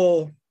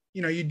people,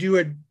 you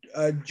do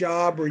a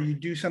job or you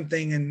do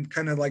something and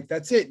kind of like,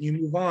 that's it, and you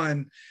move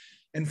on.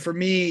 And for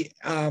me,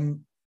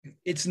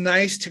 it's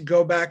nice to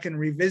go back and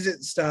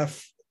revisit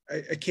stuff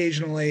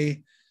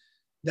occasionally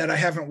that I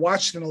haven't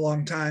watched in a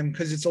long time,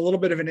 because it's a little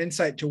bit of an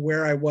insight to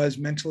where I was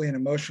mentally and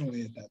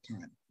emotionally at that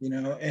time,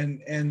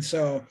 and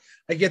so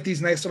I get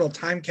these nice little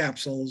time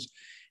capsules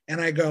and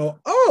I go,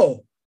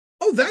 oh,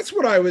 that's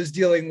what I was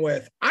dealing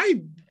with.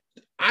 I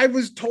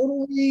was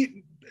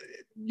totally,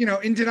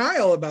 in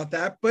denial about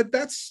that, but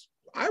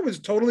I was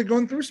totally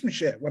going through some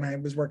shit when I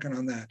was working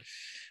on that.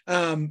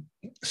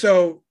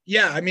 So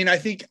yeah, I mean, I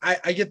think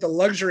I get the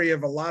luxury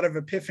of a lot of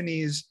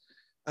epiphanies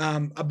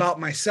about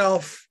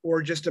myself,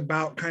 or just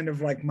about kind of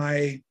like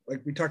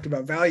like we talked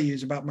about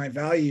about my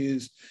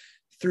values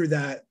through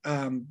that.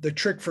 The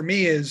trick for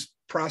me is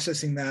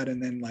processing that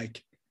and then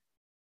like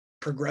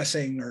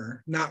progressing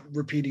or not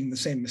repeating the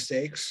same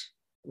mistakes,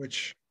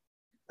 which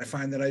I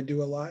find that I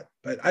do a lot.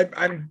 But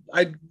I'm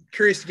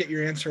curious to get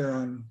your answer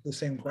on the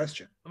same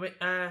question. I mean,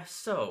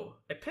 so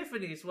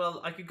epiphanies.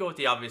 Well, I could go with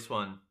the obvious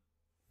one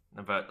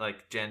about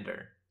like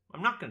gender.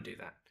 I'm not going to do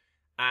that.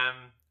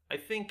 I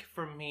think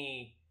for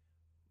me,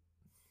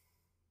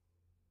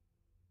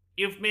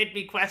 you've made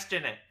me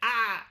question it.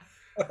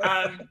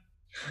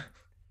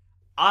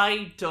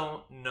 I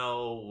don't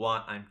know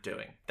what I'm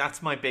doing.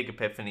 That's my big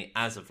epiphany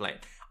as of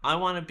late. I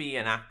want to be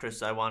an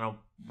actress. I want to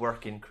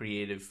work in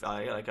creative.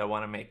 I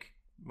want to make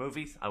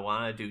movies. I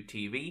want to do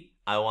TV.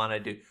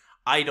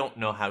 I don't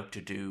know how to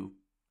do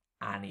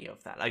any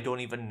of that. I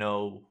don't even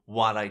know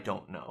what I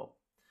don't know.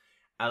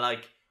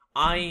 I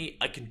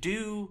can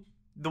do.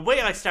 The way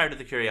I started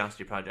the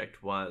Curiosity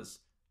Project was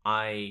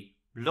I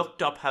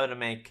looked up how to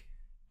make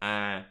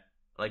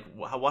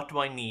what do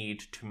I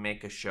need to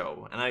make a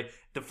show, and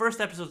the first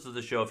episodes of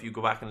the show, if you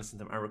go back and listen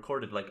to them, are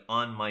recorded like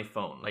on my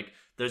phone. Like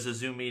there's a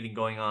Zoom meeting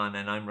going on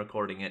and I'm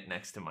recording it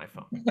next to my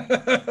phone.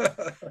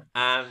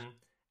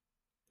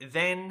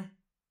 Then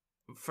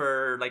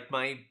for like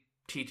my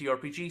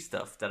TTRPG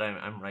stuff that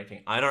I'm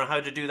writing, I don't know how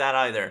to do that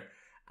either,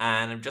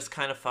 and I'm just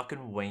kind of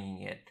fucking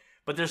winging it.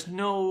 But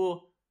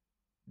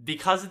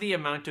because of the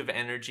amount of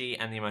energy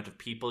and the amount of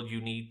people you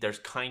need, there's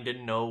kind of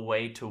no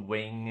way to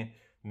wing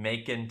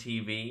making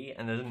TV,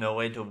 and there's no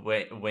way to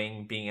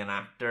wing being an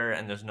actor,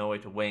 and there's no way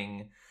to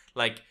wing,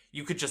 like,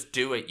 you could just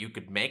do it, you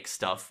could make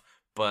stuff,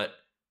 but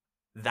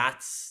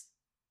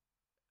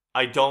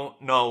I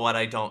don't know what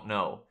I don't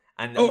know.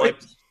 And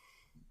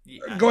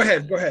go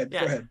ahead.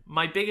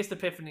 My biggest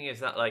epiphany is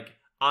that like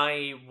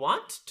I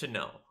want to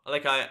know,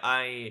 like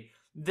I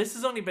this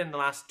has only been the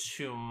last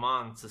 2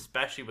 months,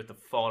 especially with the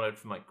fallout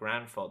from my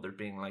grandfather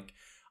being like,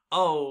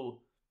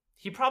 oh,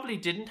 he probably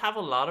didn't have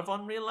a lot of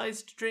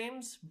unrealized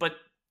dreams, but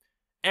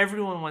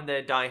everyone when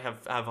they die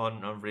have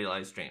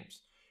unrealized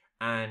dreams.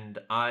 And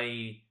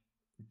I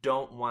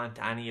don't want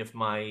any of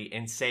my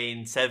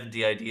insane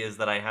 70 ideas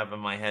that I have in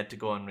my head to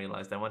go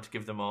unrealized. I want to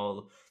give them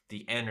all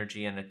the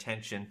energy and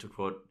attention, to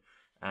quote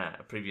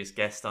a previous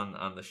guest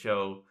on the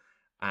show.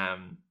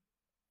 um,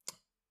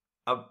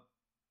 uh,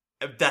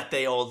 that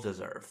they all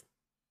deserve.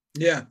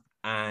 Yeah.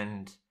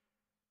 And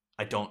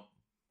I don't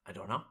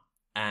know.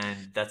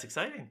 And that's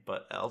exciting,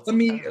 but also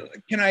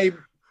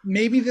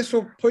maybe this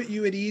will put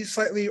you at ease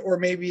slightly, or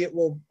maybe it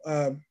will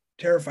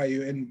terrify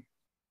you. And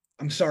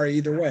I'm sorry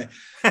either way.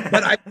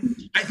 But I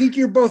think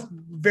you're both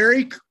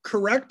very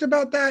correct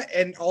about that,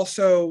 and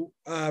also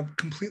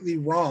completely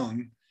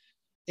wrong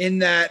in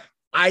that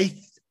I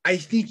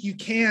think you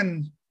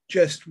can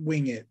just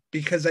wing it,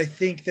 because I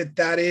think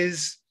that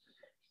is,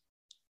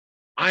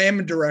 I am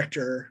a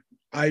director.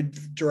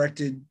 I've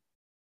directed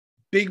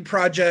big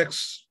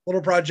projects,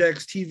 little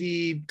projects,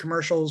 TV,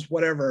 commercials,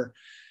 whatever.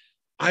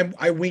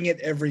 I wing it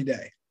every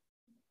day.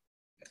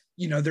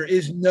 You know, there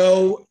is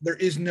no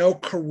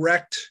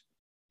correct,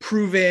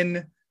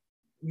 proven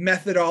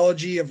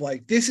methodology of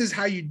like, this is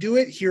how you do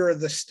it. Here are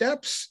the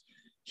steps.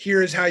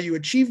 Here's how you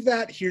achieve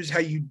that. Here's how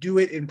you do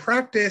it in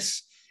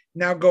practice.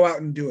 Now go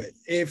out and do it.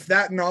 If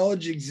that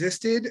knowledge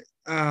existed,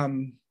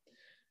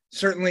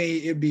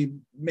 certainly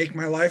it'd make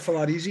my life a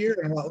lot easier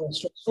and a lot less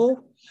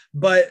stressful,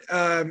 but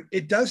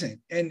it doesn't.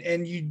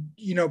 And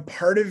you know,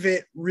 part of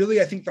it really,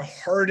 I think the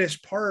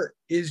hardest part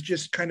is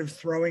just kind of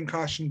throwing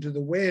caution to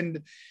the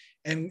wind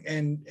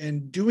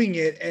and doing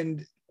it.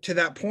 And to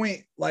that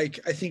point, like,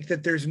 I think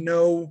that there's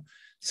no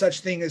such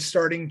thing as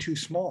starting too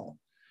small.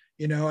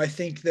 You know, I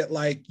think that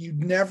like, you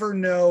never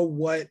know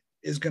what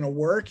is going to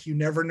work. You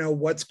never know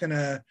what's going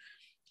to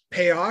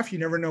pay off. You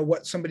never know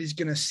what somebody's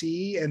going to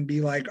see and be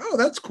like, oh,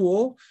 that's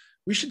cool.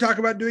 We should talk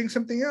about doing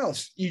something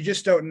else. You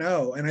just don't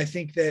know. And I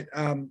think that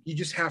you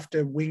just have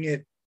to wing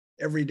it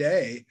every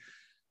day.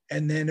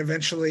 And then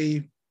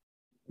eventually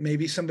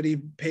maybe somebody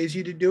pays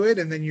you to do it.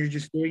 And then you're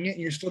just doing it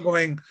and you're still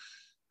going,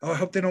 oh, I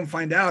hope they don't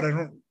find out.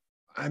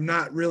 I'm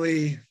not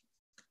really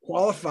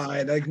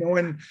qualified. Like no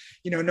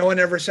one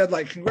ever said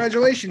like,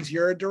 congratulations,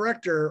 you're a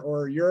director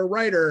or you're a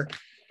writer.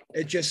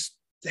 It just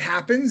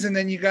happens. And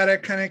then you got to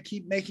kind of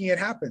keep making it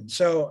happen.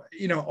 So,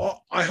 you know,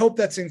 I hope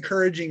that's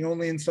encouraging,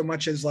 only in so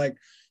much as like,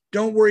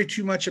 don't worry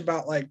too much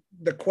about like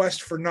the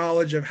quest for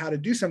knowledge of how to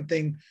do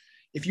something.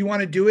 If you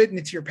want to do it and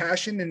it's your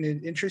passion and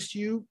it interests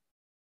you,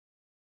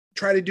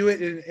 try to do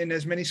it in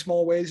as many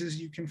small ways as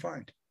you can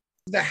find.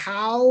 The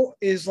how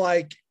is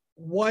like,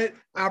 what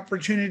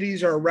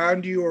opportunities are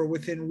around you or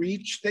within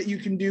reach that you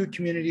can do.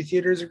 Community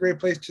theater is a great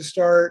place to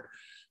start.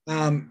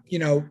 You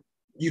know,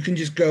 you can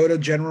just go to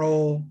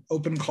general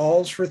open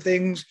calls for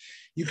things.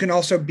 You can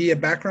also be a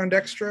background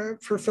extra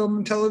for film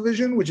and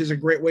television, which is a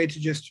great way to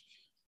just,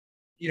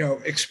 you know,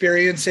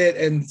 experience it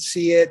and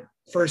see it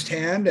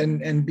firsthand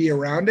and be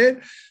around it.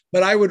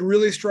 But I would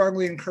really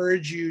strongly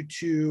encourage you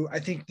to, I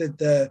think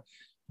that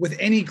with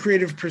any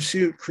creative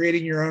pursuit,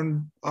 creating your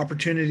own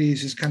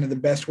opportunities is kind of the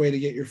best way to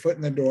get your foot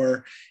in the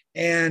door.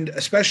 And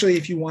especially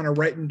if you want to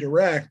write and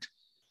direct,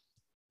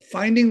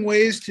 finding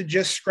ways to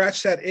just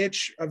scratch that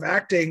itch of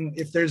acting.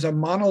 If there's a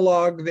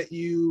monologue that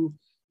you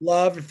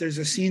love, if there's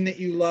a scene that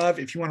you love,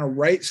 if you want to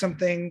write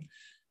something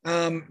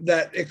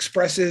that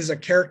expresses a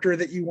character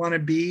that you want to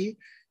be,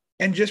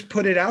 and just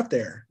put it out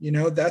there. You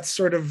know, that's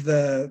sort of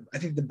I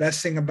think the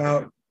best thing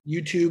about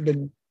YouTube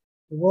and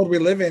the world we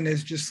live in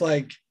is just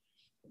like,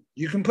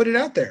 you can put it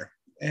out there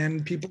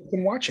and people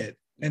can watch it,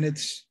 and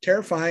it's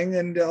terrifying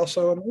and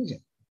also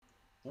amazing.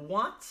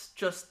 What's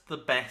just the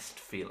best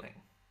feeling?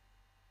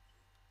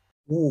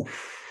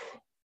 Oof.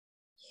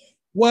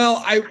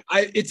 Well, I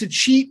it's a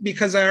cheat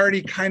because I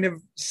already kind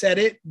of said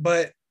it,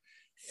 but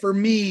for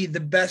me,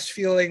 the best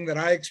feeling that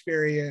I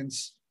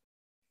experience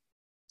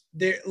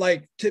there,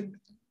 like, to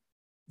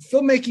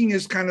filmmaking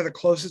is kind of the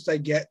closest I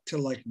get to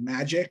like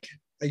magic.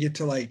 I get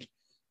to like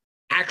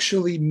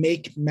actually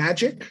make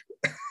magic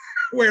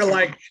where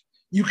like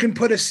you can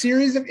put a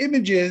series of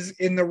images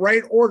in the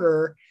right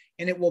order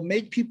and it will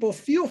make people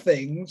feel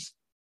things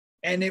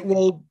and it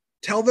will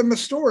tell them a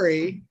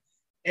story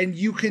and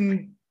you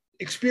can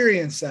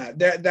experience that.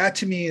 That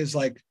to me is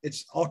like,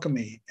 it's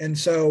alchemy. And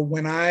so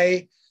when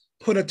I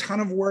put a ton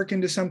of work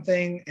into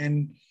something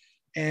and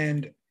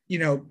you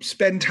know,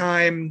 spend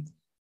time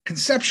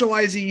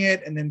conceptualizing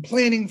it and then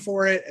planning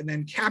for it and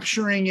then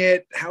capturing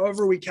it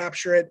however we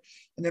capture it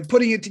and then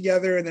putting it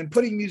together and then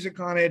putting music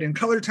on it and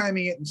color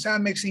timing it and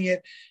sound mixing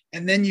it,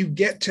 and then you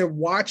get to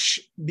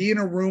be in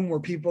a room where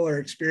people are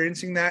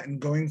experiencing that and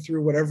going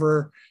through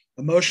whatever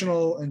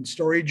emotional and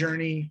story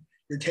journey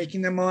you're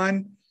taking them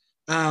on.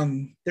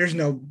 There's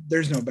no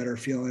better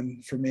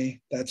feeling for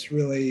me. That's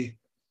really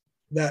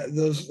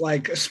those,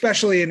 like,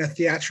 especially in a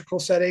theatrical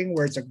setting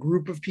where it's a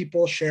group of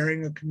people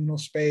sharing a communal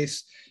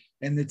space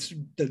and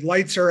the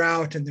lights are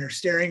out and they're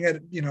staring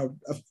at, you know,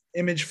 a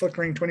image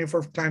flickering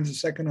 24 times a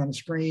second on a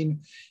screen,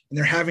 and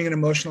they're having an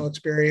emotional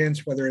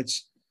experience, whether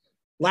it's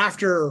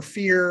laughter or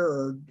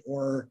fear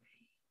or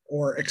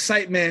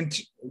excitement,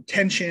 or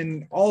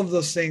tension, all of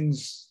those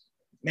things,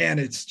 man,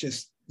 it's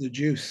just the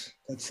juice.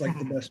 That's like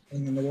the best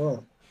thing in the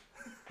world.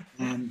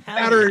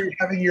 That or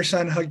having your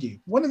son hug you.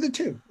 One of the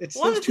two. It's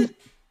those two.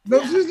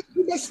 Those are the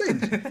two best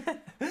things.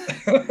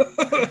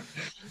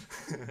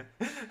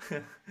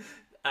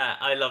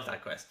 I love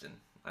that question.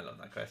 I love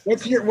that question.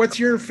 What's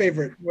your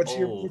favorite? What's Oh,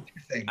 your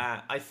thing?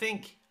 I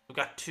think we've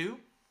got two,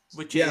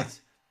 which Yeah,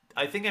 is,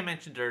 I think I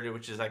mentioned earlier,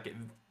 which is like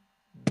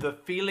the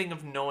feeling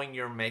of knowing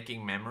you're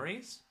making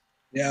memories,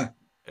 yeah,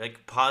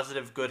 like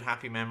positive, good,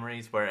 happy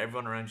memories where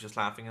everyone around you's just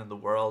laughing in the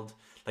world,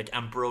 like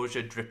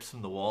ambrosia drips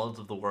from the walls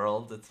of the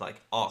world. It's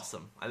like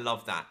awesome. I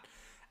love that.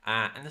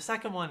 And the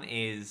second one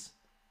is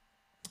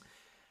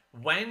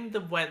when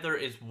the weather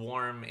is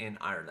warm in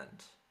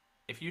Ireland.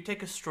 If you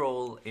take a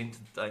stroll into,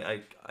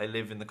 I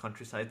live in the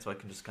countryside, so I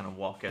can just kind of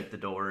walk out the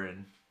door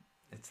and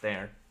it's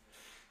there.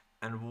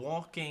 And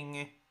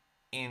walking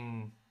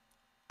in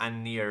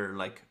and near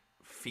like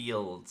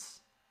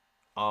fields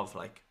of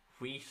like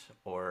wheat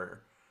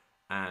or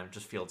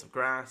just fields of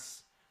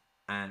grass,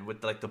 and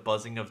with like the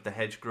buzzing of the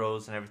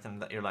hedgerows and everything,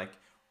 that you're like,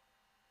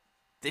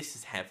 this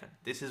is heaven.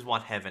 This is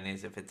what heaven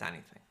is if it's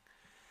anything.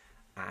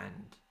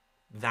 And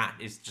that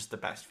is just the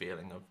best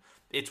feeling of,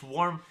 it's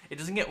warm. It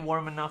doesn't get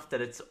warm enough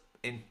that it's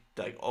in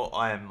like, oh,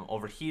 I'm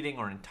overheating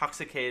or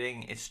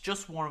intoxicating. It's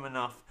just warm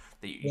enough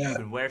that you yeah,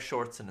 can wear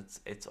shorts and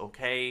it's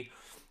okay.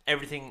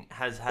 Everything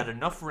has had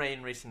enough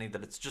rain recently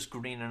that it's just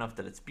green enough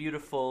that it's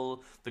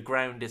beautiful. The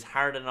ground is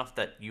hard enough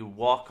that you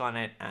walk on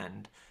it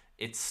and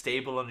it's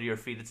stable under your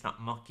feet. It's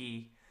not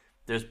mucky.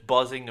 There's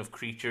buzzing of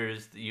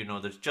creatures.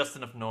 There's just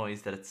enough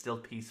noise that it's still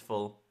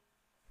peaceful.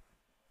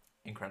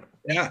 Incredible.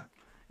 yeah.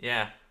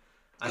 Yeah,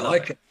 I I love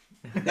like it.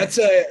 it. That's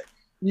a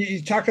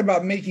you talk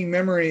about making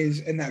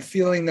memories and that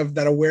feeling of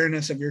that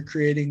awareness of you're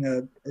creating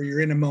or you're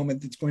in a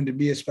moment that's going to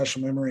be a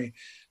special memory.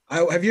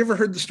 Have you ever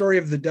heard the story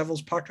of the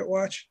Devil's Pocket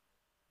Watch?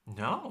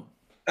 No.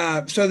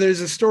 So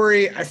there's a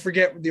story, I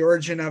forget the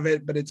origin of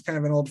it, but it's kind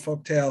of an old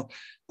folk tale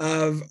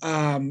of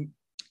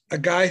a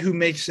guy who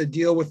makes a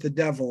deal with the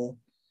devil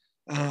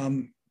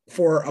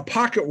for a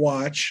pocket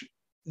watch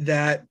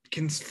that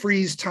can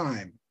freeze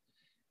time.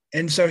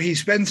 And so he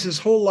spends his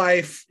whole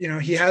life,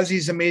 he has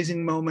these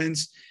amazing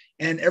moments.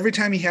 And every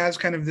time he has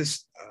kind of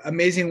this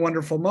amazing,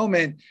 wonderful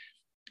moment,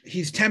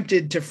 he's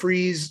tempted to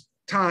freeze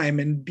time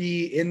and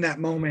be in that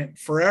moment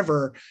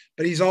forever.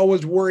 But he's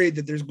always worried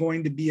that there's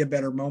going to be a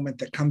better moment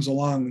that comes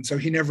along. And so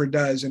he never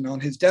does. And on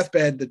his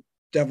deathbed, the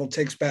devil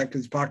takes back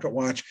his pocket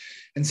watch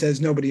and says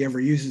nobody ever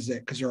uses it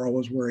because they're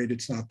always worried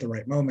it's not the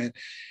right moment.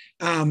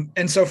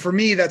 And so for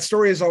me, that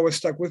story has always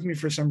stuck with me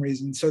for some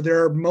reason. So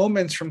there are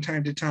moments from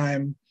time to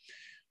time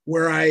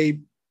where I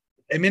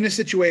am in a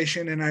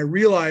situation and I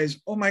realize,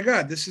 oh my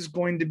God, this is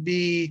going to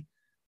be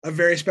a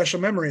very special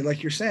memory,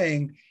 like you're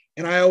saying.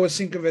 And I always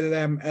think of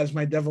them as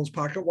my devil's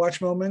pocket watch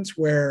moments,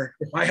 where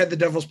if I had the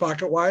devil's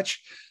pocket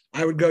watch,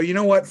 I would go, you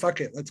know what, fuck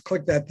it. Let's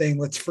click that thing.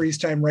 Let's freeze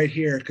time right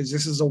here, because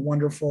this is a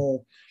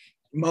wonderful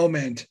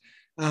moment.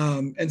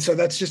 And so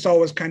that's just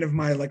always kind of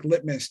my like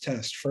litmus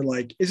test for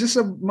like, is this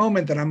a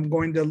moment that I'm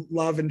going to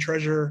love and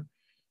treasure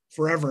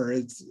forever?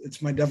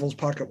 It's my devil's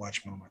pocket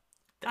watch moment.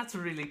 That's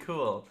really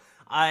cool.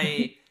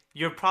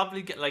 You'll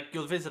probably get like,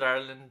 you'll visit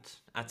Ireland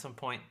at some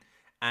point,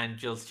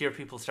 and you'll hear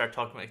people start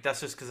talking like, that's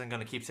just because I'm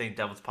going to keep saying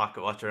Devil's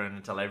Pocket Watch around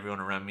until everyone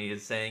around me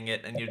is saying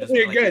it, and you're just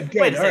Yeah, like, good,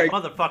 wait good. a All second,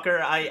 right.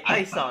 motherfucker,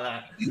 I saw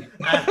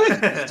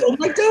that. So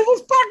my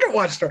devil's pocket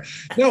watch story.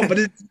 No, but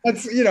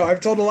that's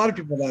I've told a lot of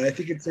people that. I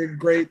think it's a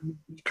great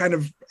kind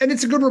of, and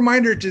it's a good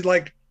reminder to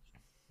like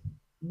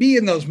be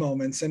in those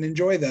moments and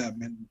enjoy them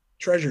and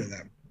treasure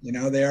them.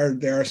 They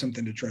are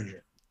something to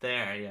treasure.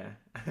 There, yeah.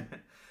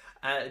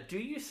 Do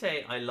you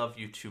say I love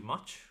you too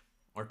much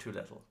or too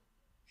little?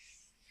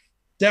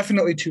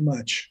 Definitely too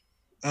much.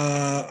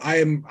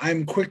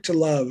 I'm quick to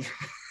love.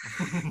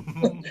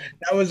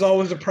 That was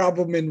always a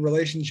problem in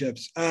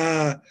relationships.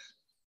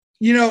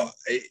 You know,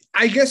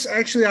 I guess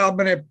actually I'm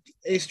gonna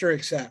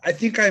asterisk that. I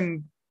think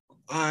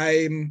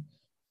I'm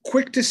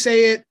quick to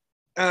say it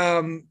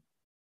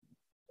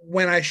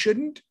when I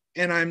shouldn't,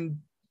 and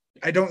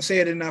I don't say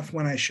it enough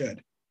when I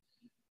should.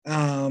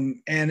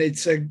 And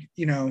it's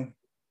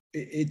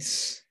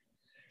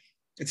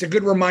it's a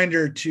good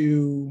reminder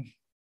to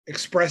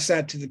express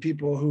that to the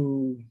people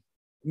who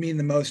mean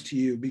the most to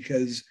you,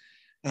 because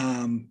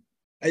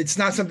it's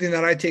not something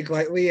that I take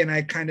lightly. And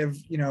I kind of,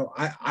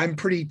 I'm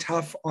pretty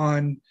tough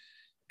on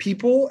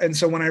people. And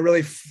so when I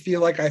really feel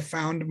like I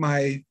found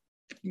my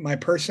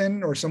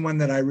person, or someone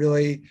that I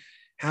really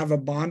have a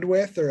bond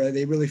with, or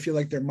they really feel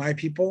like they're my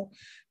people,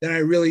 then I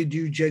really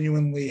do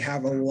genuinely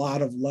have a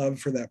lot of love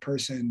for that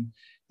person.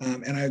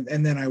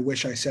 And then I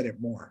wish I said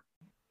it more.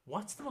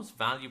 What's the most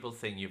valuable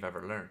thing you've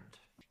ever learned?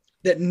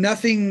 That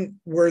nothing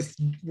worth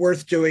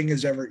doing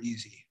is ever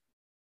easy.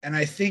 And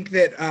I think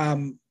that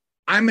I'm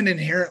an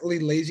inherently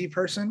lazy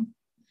person.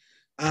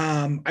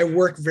 I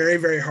work very,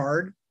 very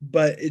hard,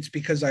 but it's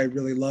because I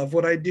really love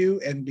what I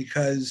do, and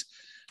because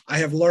I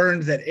have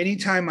learned that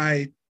anytime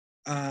I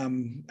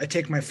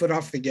take my foot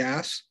off the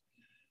gas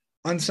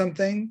on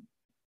something,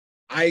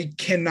 I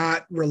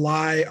cannot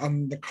rely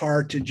on the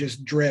car to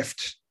just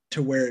drift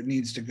to where it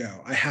needs to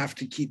go. I have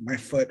to keep my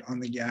foot on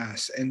the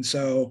gas. And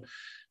so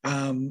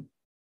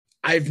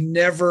I've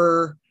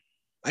never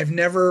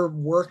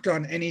worked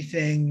on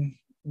anything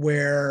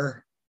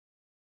where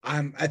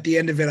I'm at the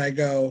end of it, I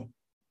go,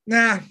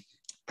 nah,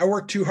 I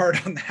work too hard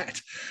on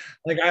that.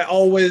 Like I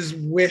always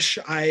wish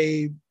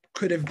I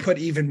could have put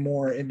even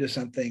more into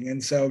something.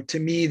 And so to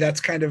me,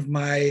 that's kind of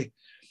my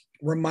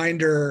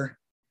reminder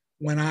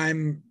when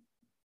I'm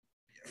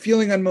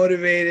feeling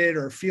unmotivated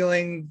or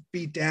feeling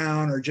beat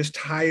down or just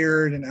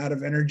tired and out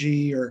of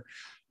energy or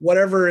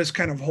whatever is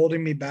kind of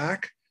holding me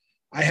back.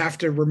 I have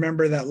to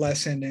remember that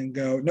lesson and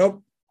go,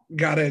 nope,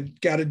 gotta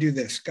do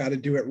this, gotta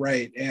do it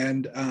right.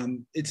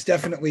 And it's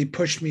definitely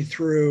pushed me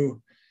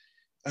through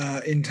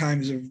in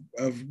times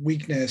of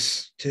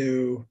weakness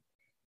to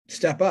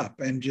step up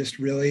and just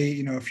really,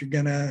 if you're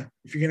gonna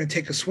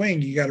take a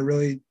swing, you got to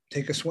really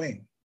take a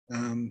swing.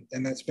 And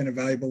that's been a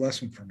valuable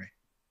lesson for me.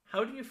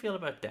 How do you feel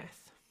about death?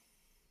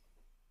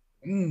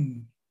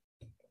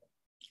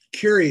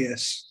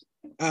 Curious.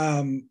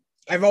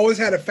 I've always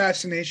had a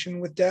fascination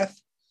with death.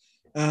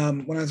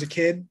 When I was a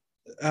kid,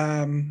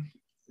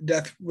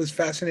 death was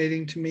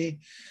fascinating to me.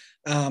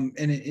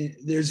 And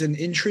there's an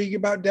intrigue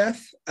about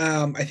death.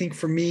 I think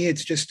for me,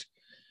 it's just,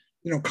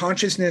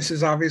 consciousness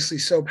is obviously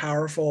so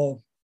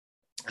powerful.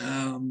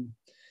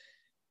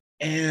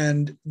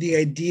 And the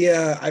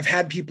idea, I've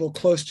had people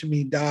close to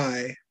me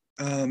die,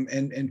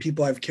 and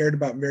people I've cared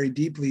about very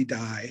deeply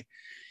die.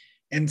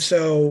 And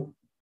so,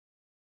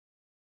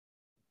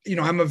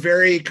 I'm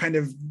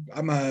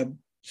a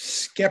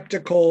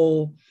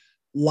skeptical,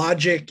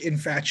 logic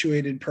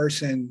infatuated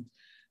person.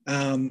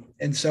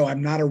 And so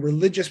I'm not a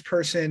religious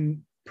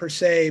person per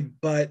se,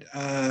 but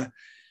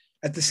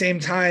at the same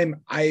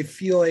time, I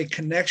feel a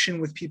connection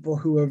with people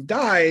who have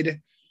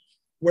died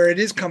where it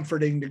is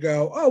comforting to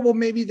go, oh, well,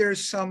 maybe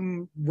there's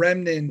some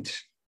remnant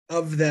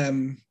of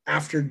them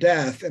after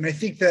death. And I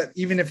think that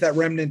even if that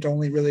remnant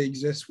only really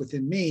exists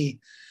within me,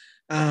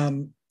 I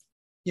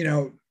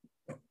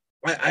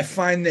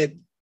find that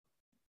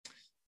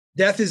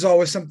death is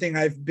always something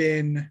I've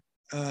been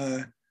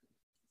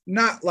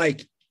not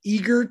like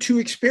eager to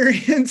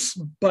experience,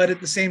 but at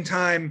the same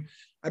time,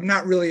 I'm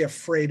not really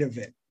afraid of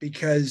it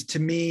because to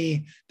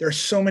me, there's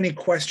so many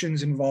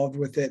questions involved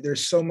with it.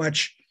 There's so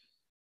much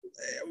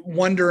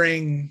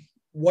wondering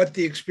what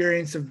the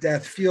experience of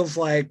death feels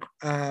like,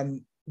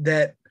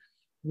 that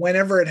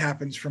whenever it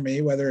happens for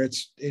me, whether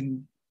it's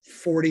in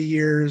 40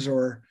 years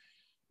or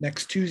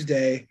next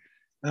Tuesday,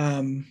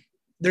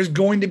 there's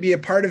going to be a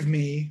part of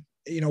me,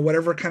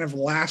 whatever kind of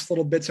last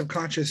little bits of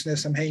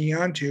consciousness I'm hanging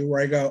on to,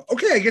 where I go,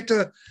 okay, I get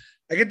to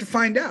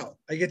find out.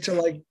 I get to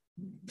like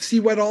see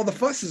what all the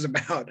fuss is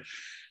about.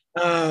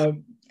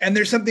 And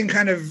there's something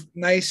kind of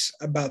nice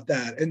about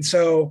that. And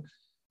so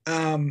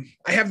I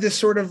have this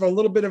sort of a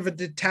little bit of a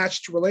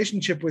detached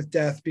relationship with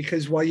death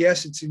because while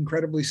yes, it's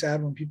incredibly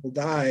sad when people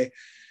die,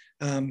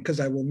 because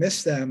I will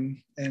miss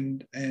them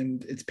and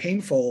it's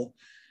painful.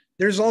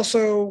 There's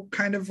also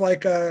kind of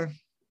like a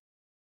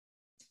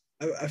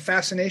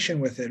fascination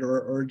with it,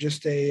 or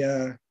just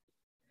I'm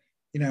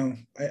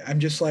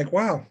just like,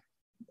 wow,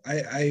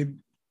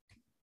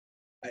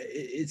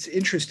 it's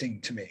interesting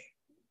to me.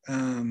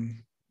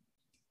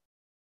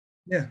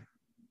 Yeah.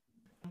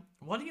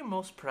 What are you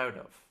most proud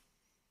of?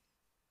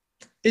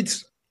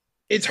 It's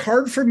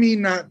hard for me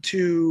not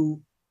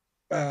to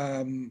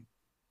tie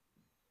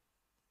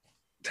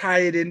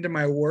it into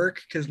my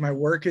work because my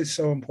work is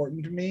so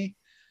important to me.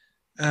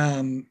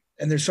 And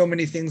there's so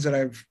many things that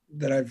I've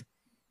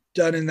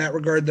done in that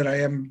regard that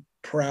I am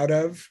proud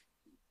of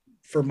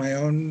for my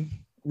own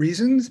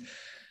reasons.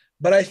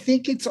 But I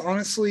think it's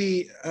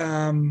honestly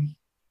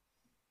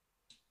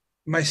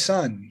my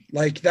son.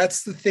 Like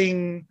that's the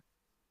thing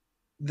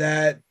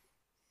that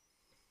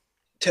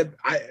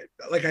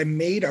I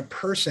made a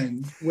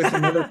person with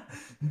another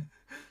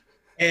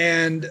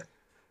and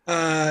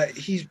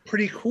he's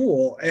pretty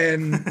cool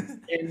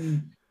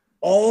and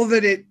all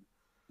that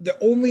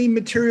the only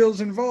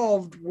materials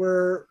involved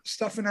were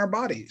stuff in our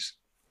bodies.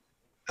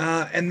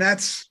 And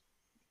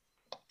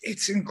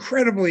it's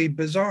incredibly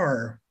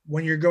bizarre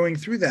when you're going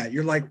through that.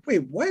 You're like,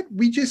 wait, what?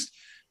 We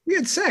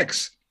had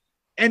sex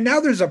and now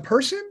there's a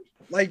person?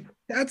 Like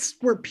that's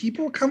where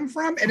people come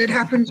from. And it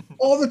happens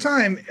all the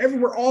time.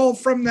 We're all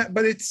from that,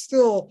 but it's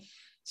still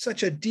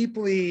such a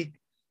deeply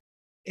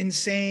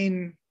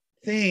insane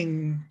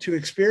thing to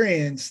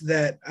experience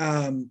that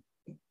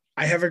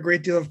I have a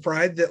great deal of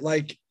pride that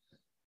like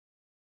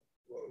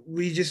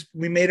we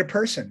made a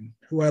person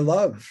who I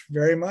love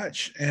very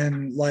much.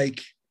 And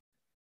like,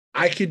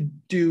 I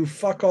could do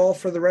fuck all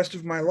for the rest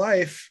of my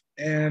life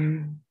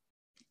and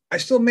I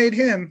still made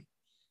him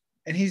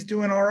and he's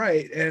doing all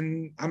right.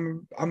 And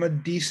I'm a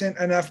decent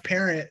enough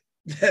parent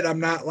that I'm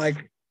not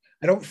like,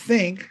 I don't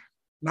think,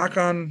 knock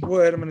on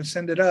wood, I'm going to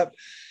send it up,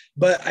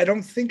 but I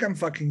don't think I'm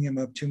fucking him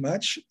up too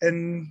much.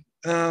 And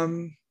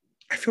I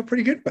feel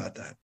pretty good about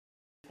that.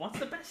 What's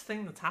the best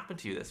thing that's happened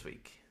to you this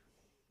week?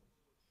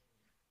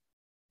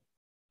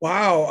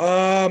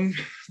 Wow.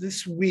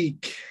 This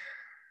week,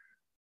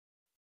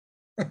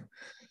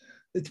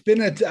 it's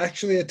been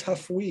actually a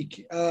tough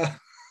week. That's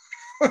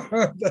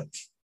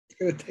going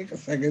to take a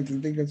second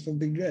to think of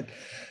something good.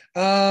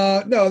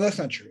 No, that's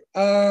not true.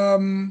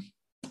 The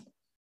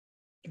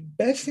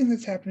best thing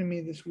that's happened to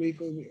me this week,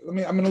 I'm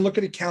going to look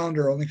at a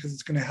calendar only because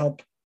it's going to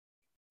help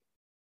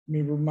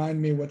remind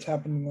me what's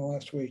happened in the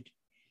last week.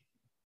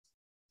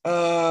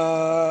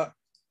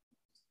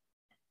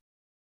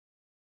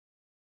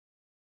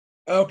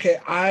 Okay,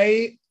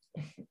 I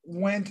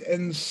went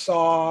and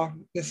saw,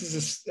 this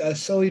is a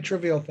silly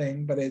trivial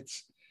thing, but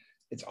it's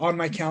on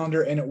my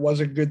calendar, and it was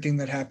a good thing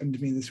that happened to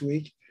me this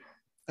week.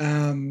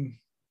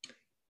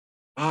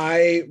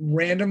 I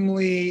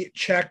randomly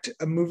checked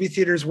a movie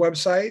theater's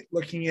website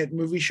looking at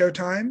movie show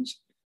times.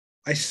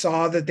 I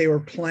saw that they were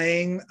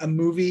playing a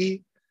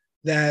movie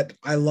that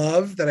I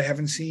love, that I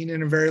haven't seen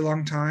in a very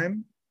long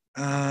time.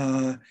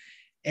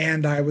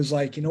 And I was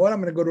like, you know what?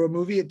 I'm going to go to a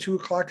movie at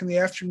 2:00 in the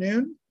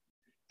afternoon.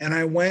 And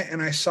I went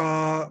and I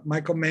saw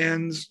Michael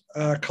Mann's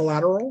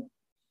Collateral,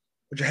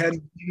 which I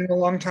hadn't seen in a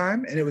long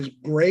time. And it was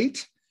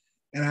great.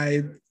 And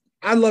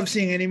I love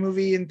seeing any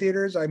movie in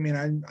theaters. I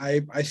mean,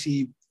 I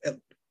see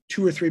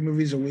 2 or 3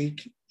 movies a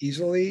week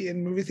easily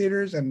in movie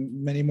theaters,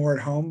 and many more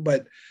at home.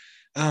 But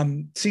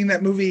seeing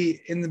that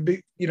movie in the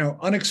big,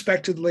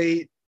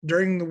 unexpectedly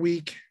during the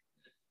week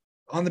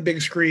on the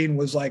big screen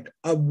was like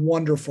a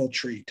wonderful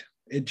treat.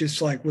 It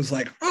just was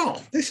like,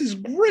 oh, this is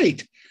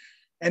great.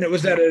 And it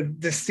was at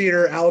this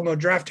theater, Alamo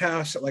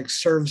Drafthouse, that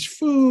serves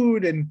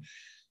food, and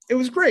it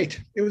was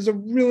great. It was a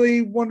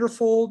really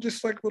wonderful,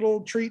 just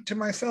little treat to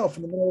myself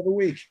in the middle of the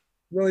week.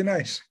 Really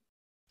nice.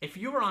 If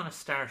you were on a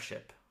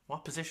starship,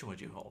 what position would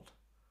you hold?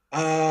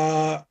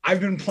 I've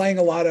been playing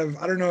a lot of,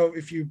 I don't know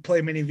if you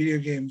play many video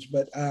games,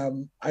 but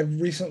I've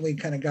recently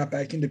kind of got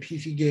back into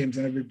PC games,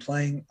 and I've been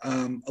playing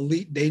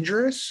Elite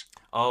Dangerous.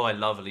 Oh, I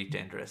love Elite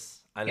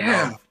Dangerous.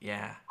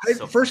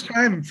 First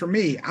time for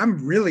me.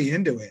 I'm really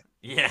into it.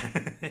 Yeah.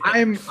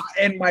 And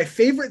my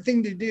favorite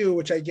thing to do,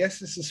 which I guess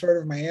this is sort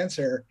of my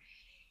answer,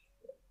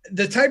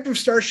 the type of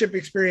starship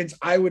experience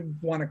I would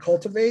want to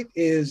cultivate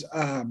is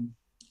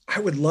I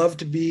would love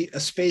to be a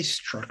space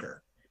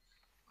trucker.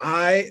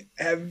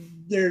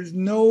 There's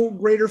no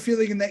greater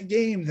feeling in that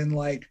game than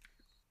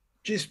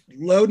just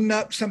loading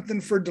up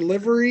something for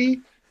delivery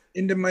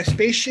into my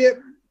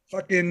spaceship,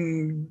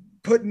 fucking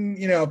putting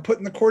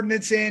the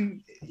coordinates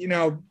in,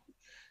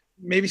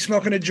 maybe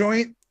smoking a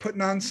joint,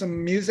 putting on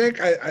some music.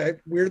 I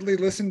weirdly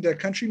listen to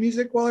country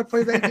music while I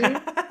play that game.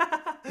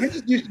 I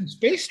just do some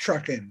space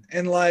trucking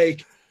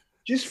and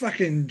just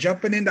fucking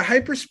jumping into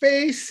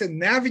hyperspace and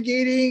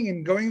navigating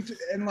and going to,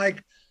 and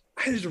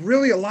there's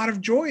really a lot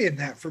of joy in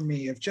that for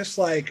me, of just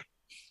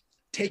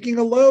taking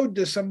a load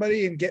to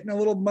somebody and getting a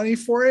little money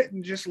for it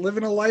and just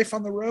living a life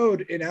on the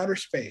road in outer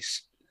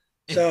space.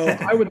 So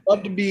I would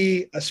love to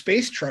be a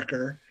space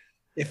trucker,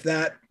 if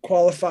that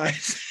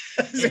qualifies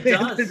as an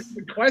answer to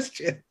the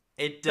question.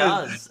 It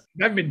does.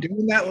 I've been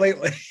doing that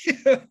lately.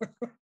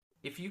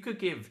 If you could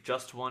give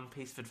just one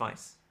piece of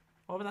advice,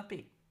 what would that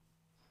be?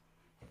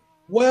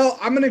 Well,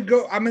 I'm going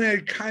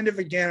to kind of,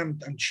 again,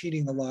 I'm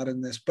cheating a lot in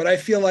this, but I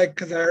feel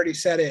because I already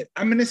said it,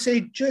 I'm going to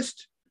say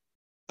just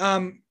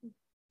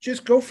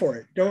go for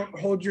it. Don't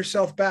hold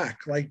yourself back.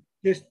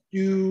 Just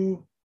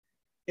do,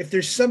 if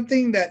there's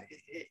something that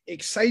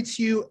excites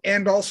you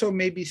and also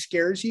maybe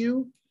scares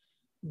you,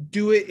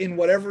 do it in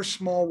whatever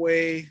small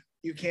way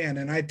you can.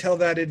 And I tell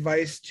that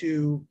advice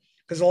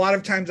because a lot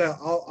of times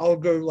I'll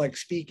go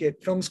speak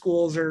at film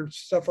schools or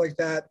stuff like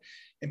that.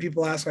 And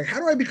people ask how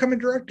do I become a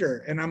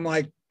director? And I'm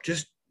like,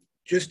 just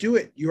do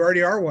it. You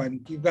already are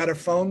one. You've got a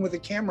phone with a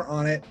camera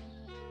on it.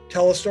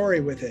 Tell a story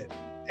with it.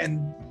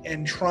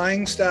 And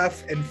trying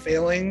stuff and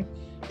failing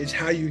is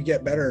how you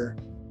get better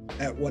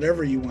at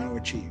whatever you want to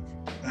achieve.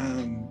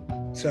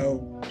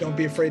 So don't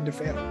be afraid to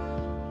fail.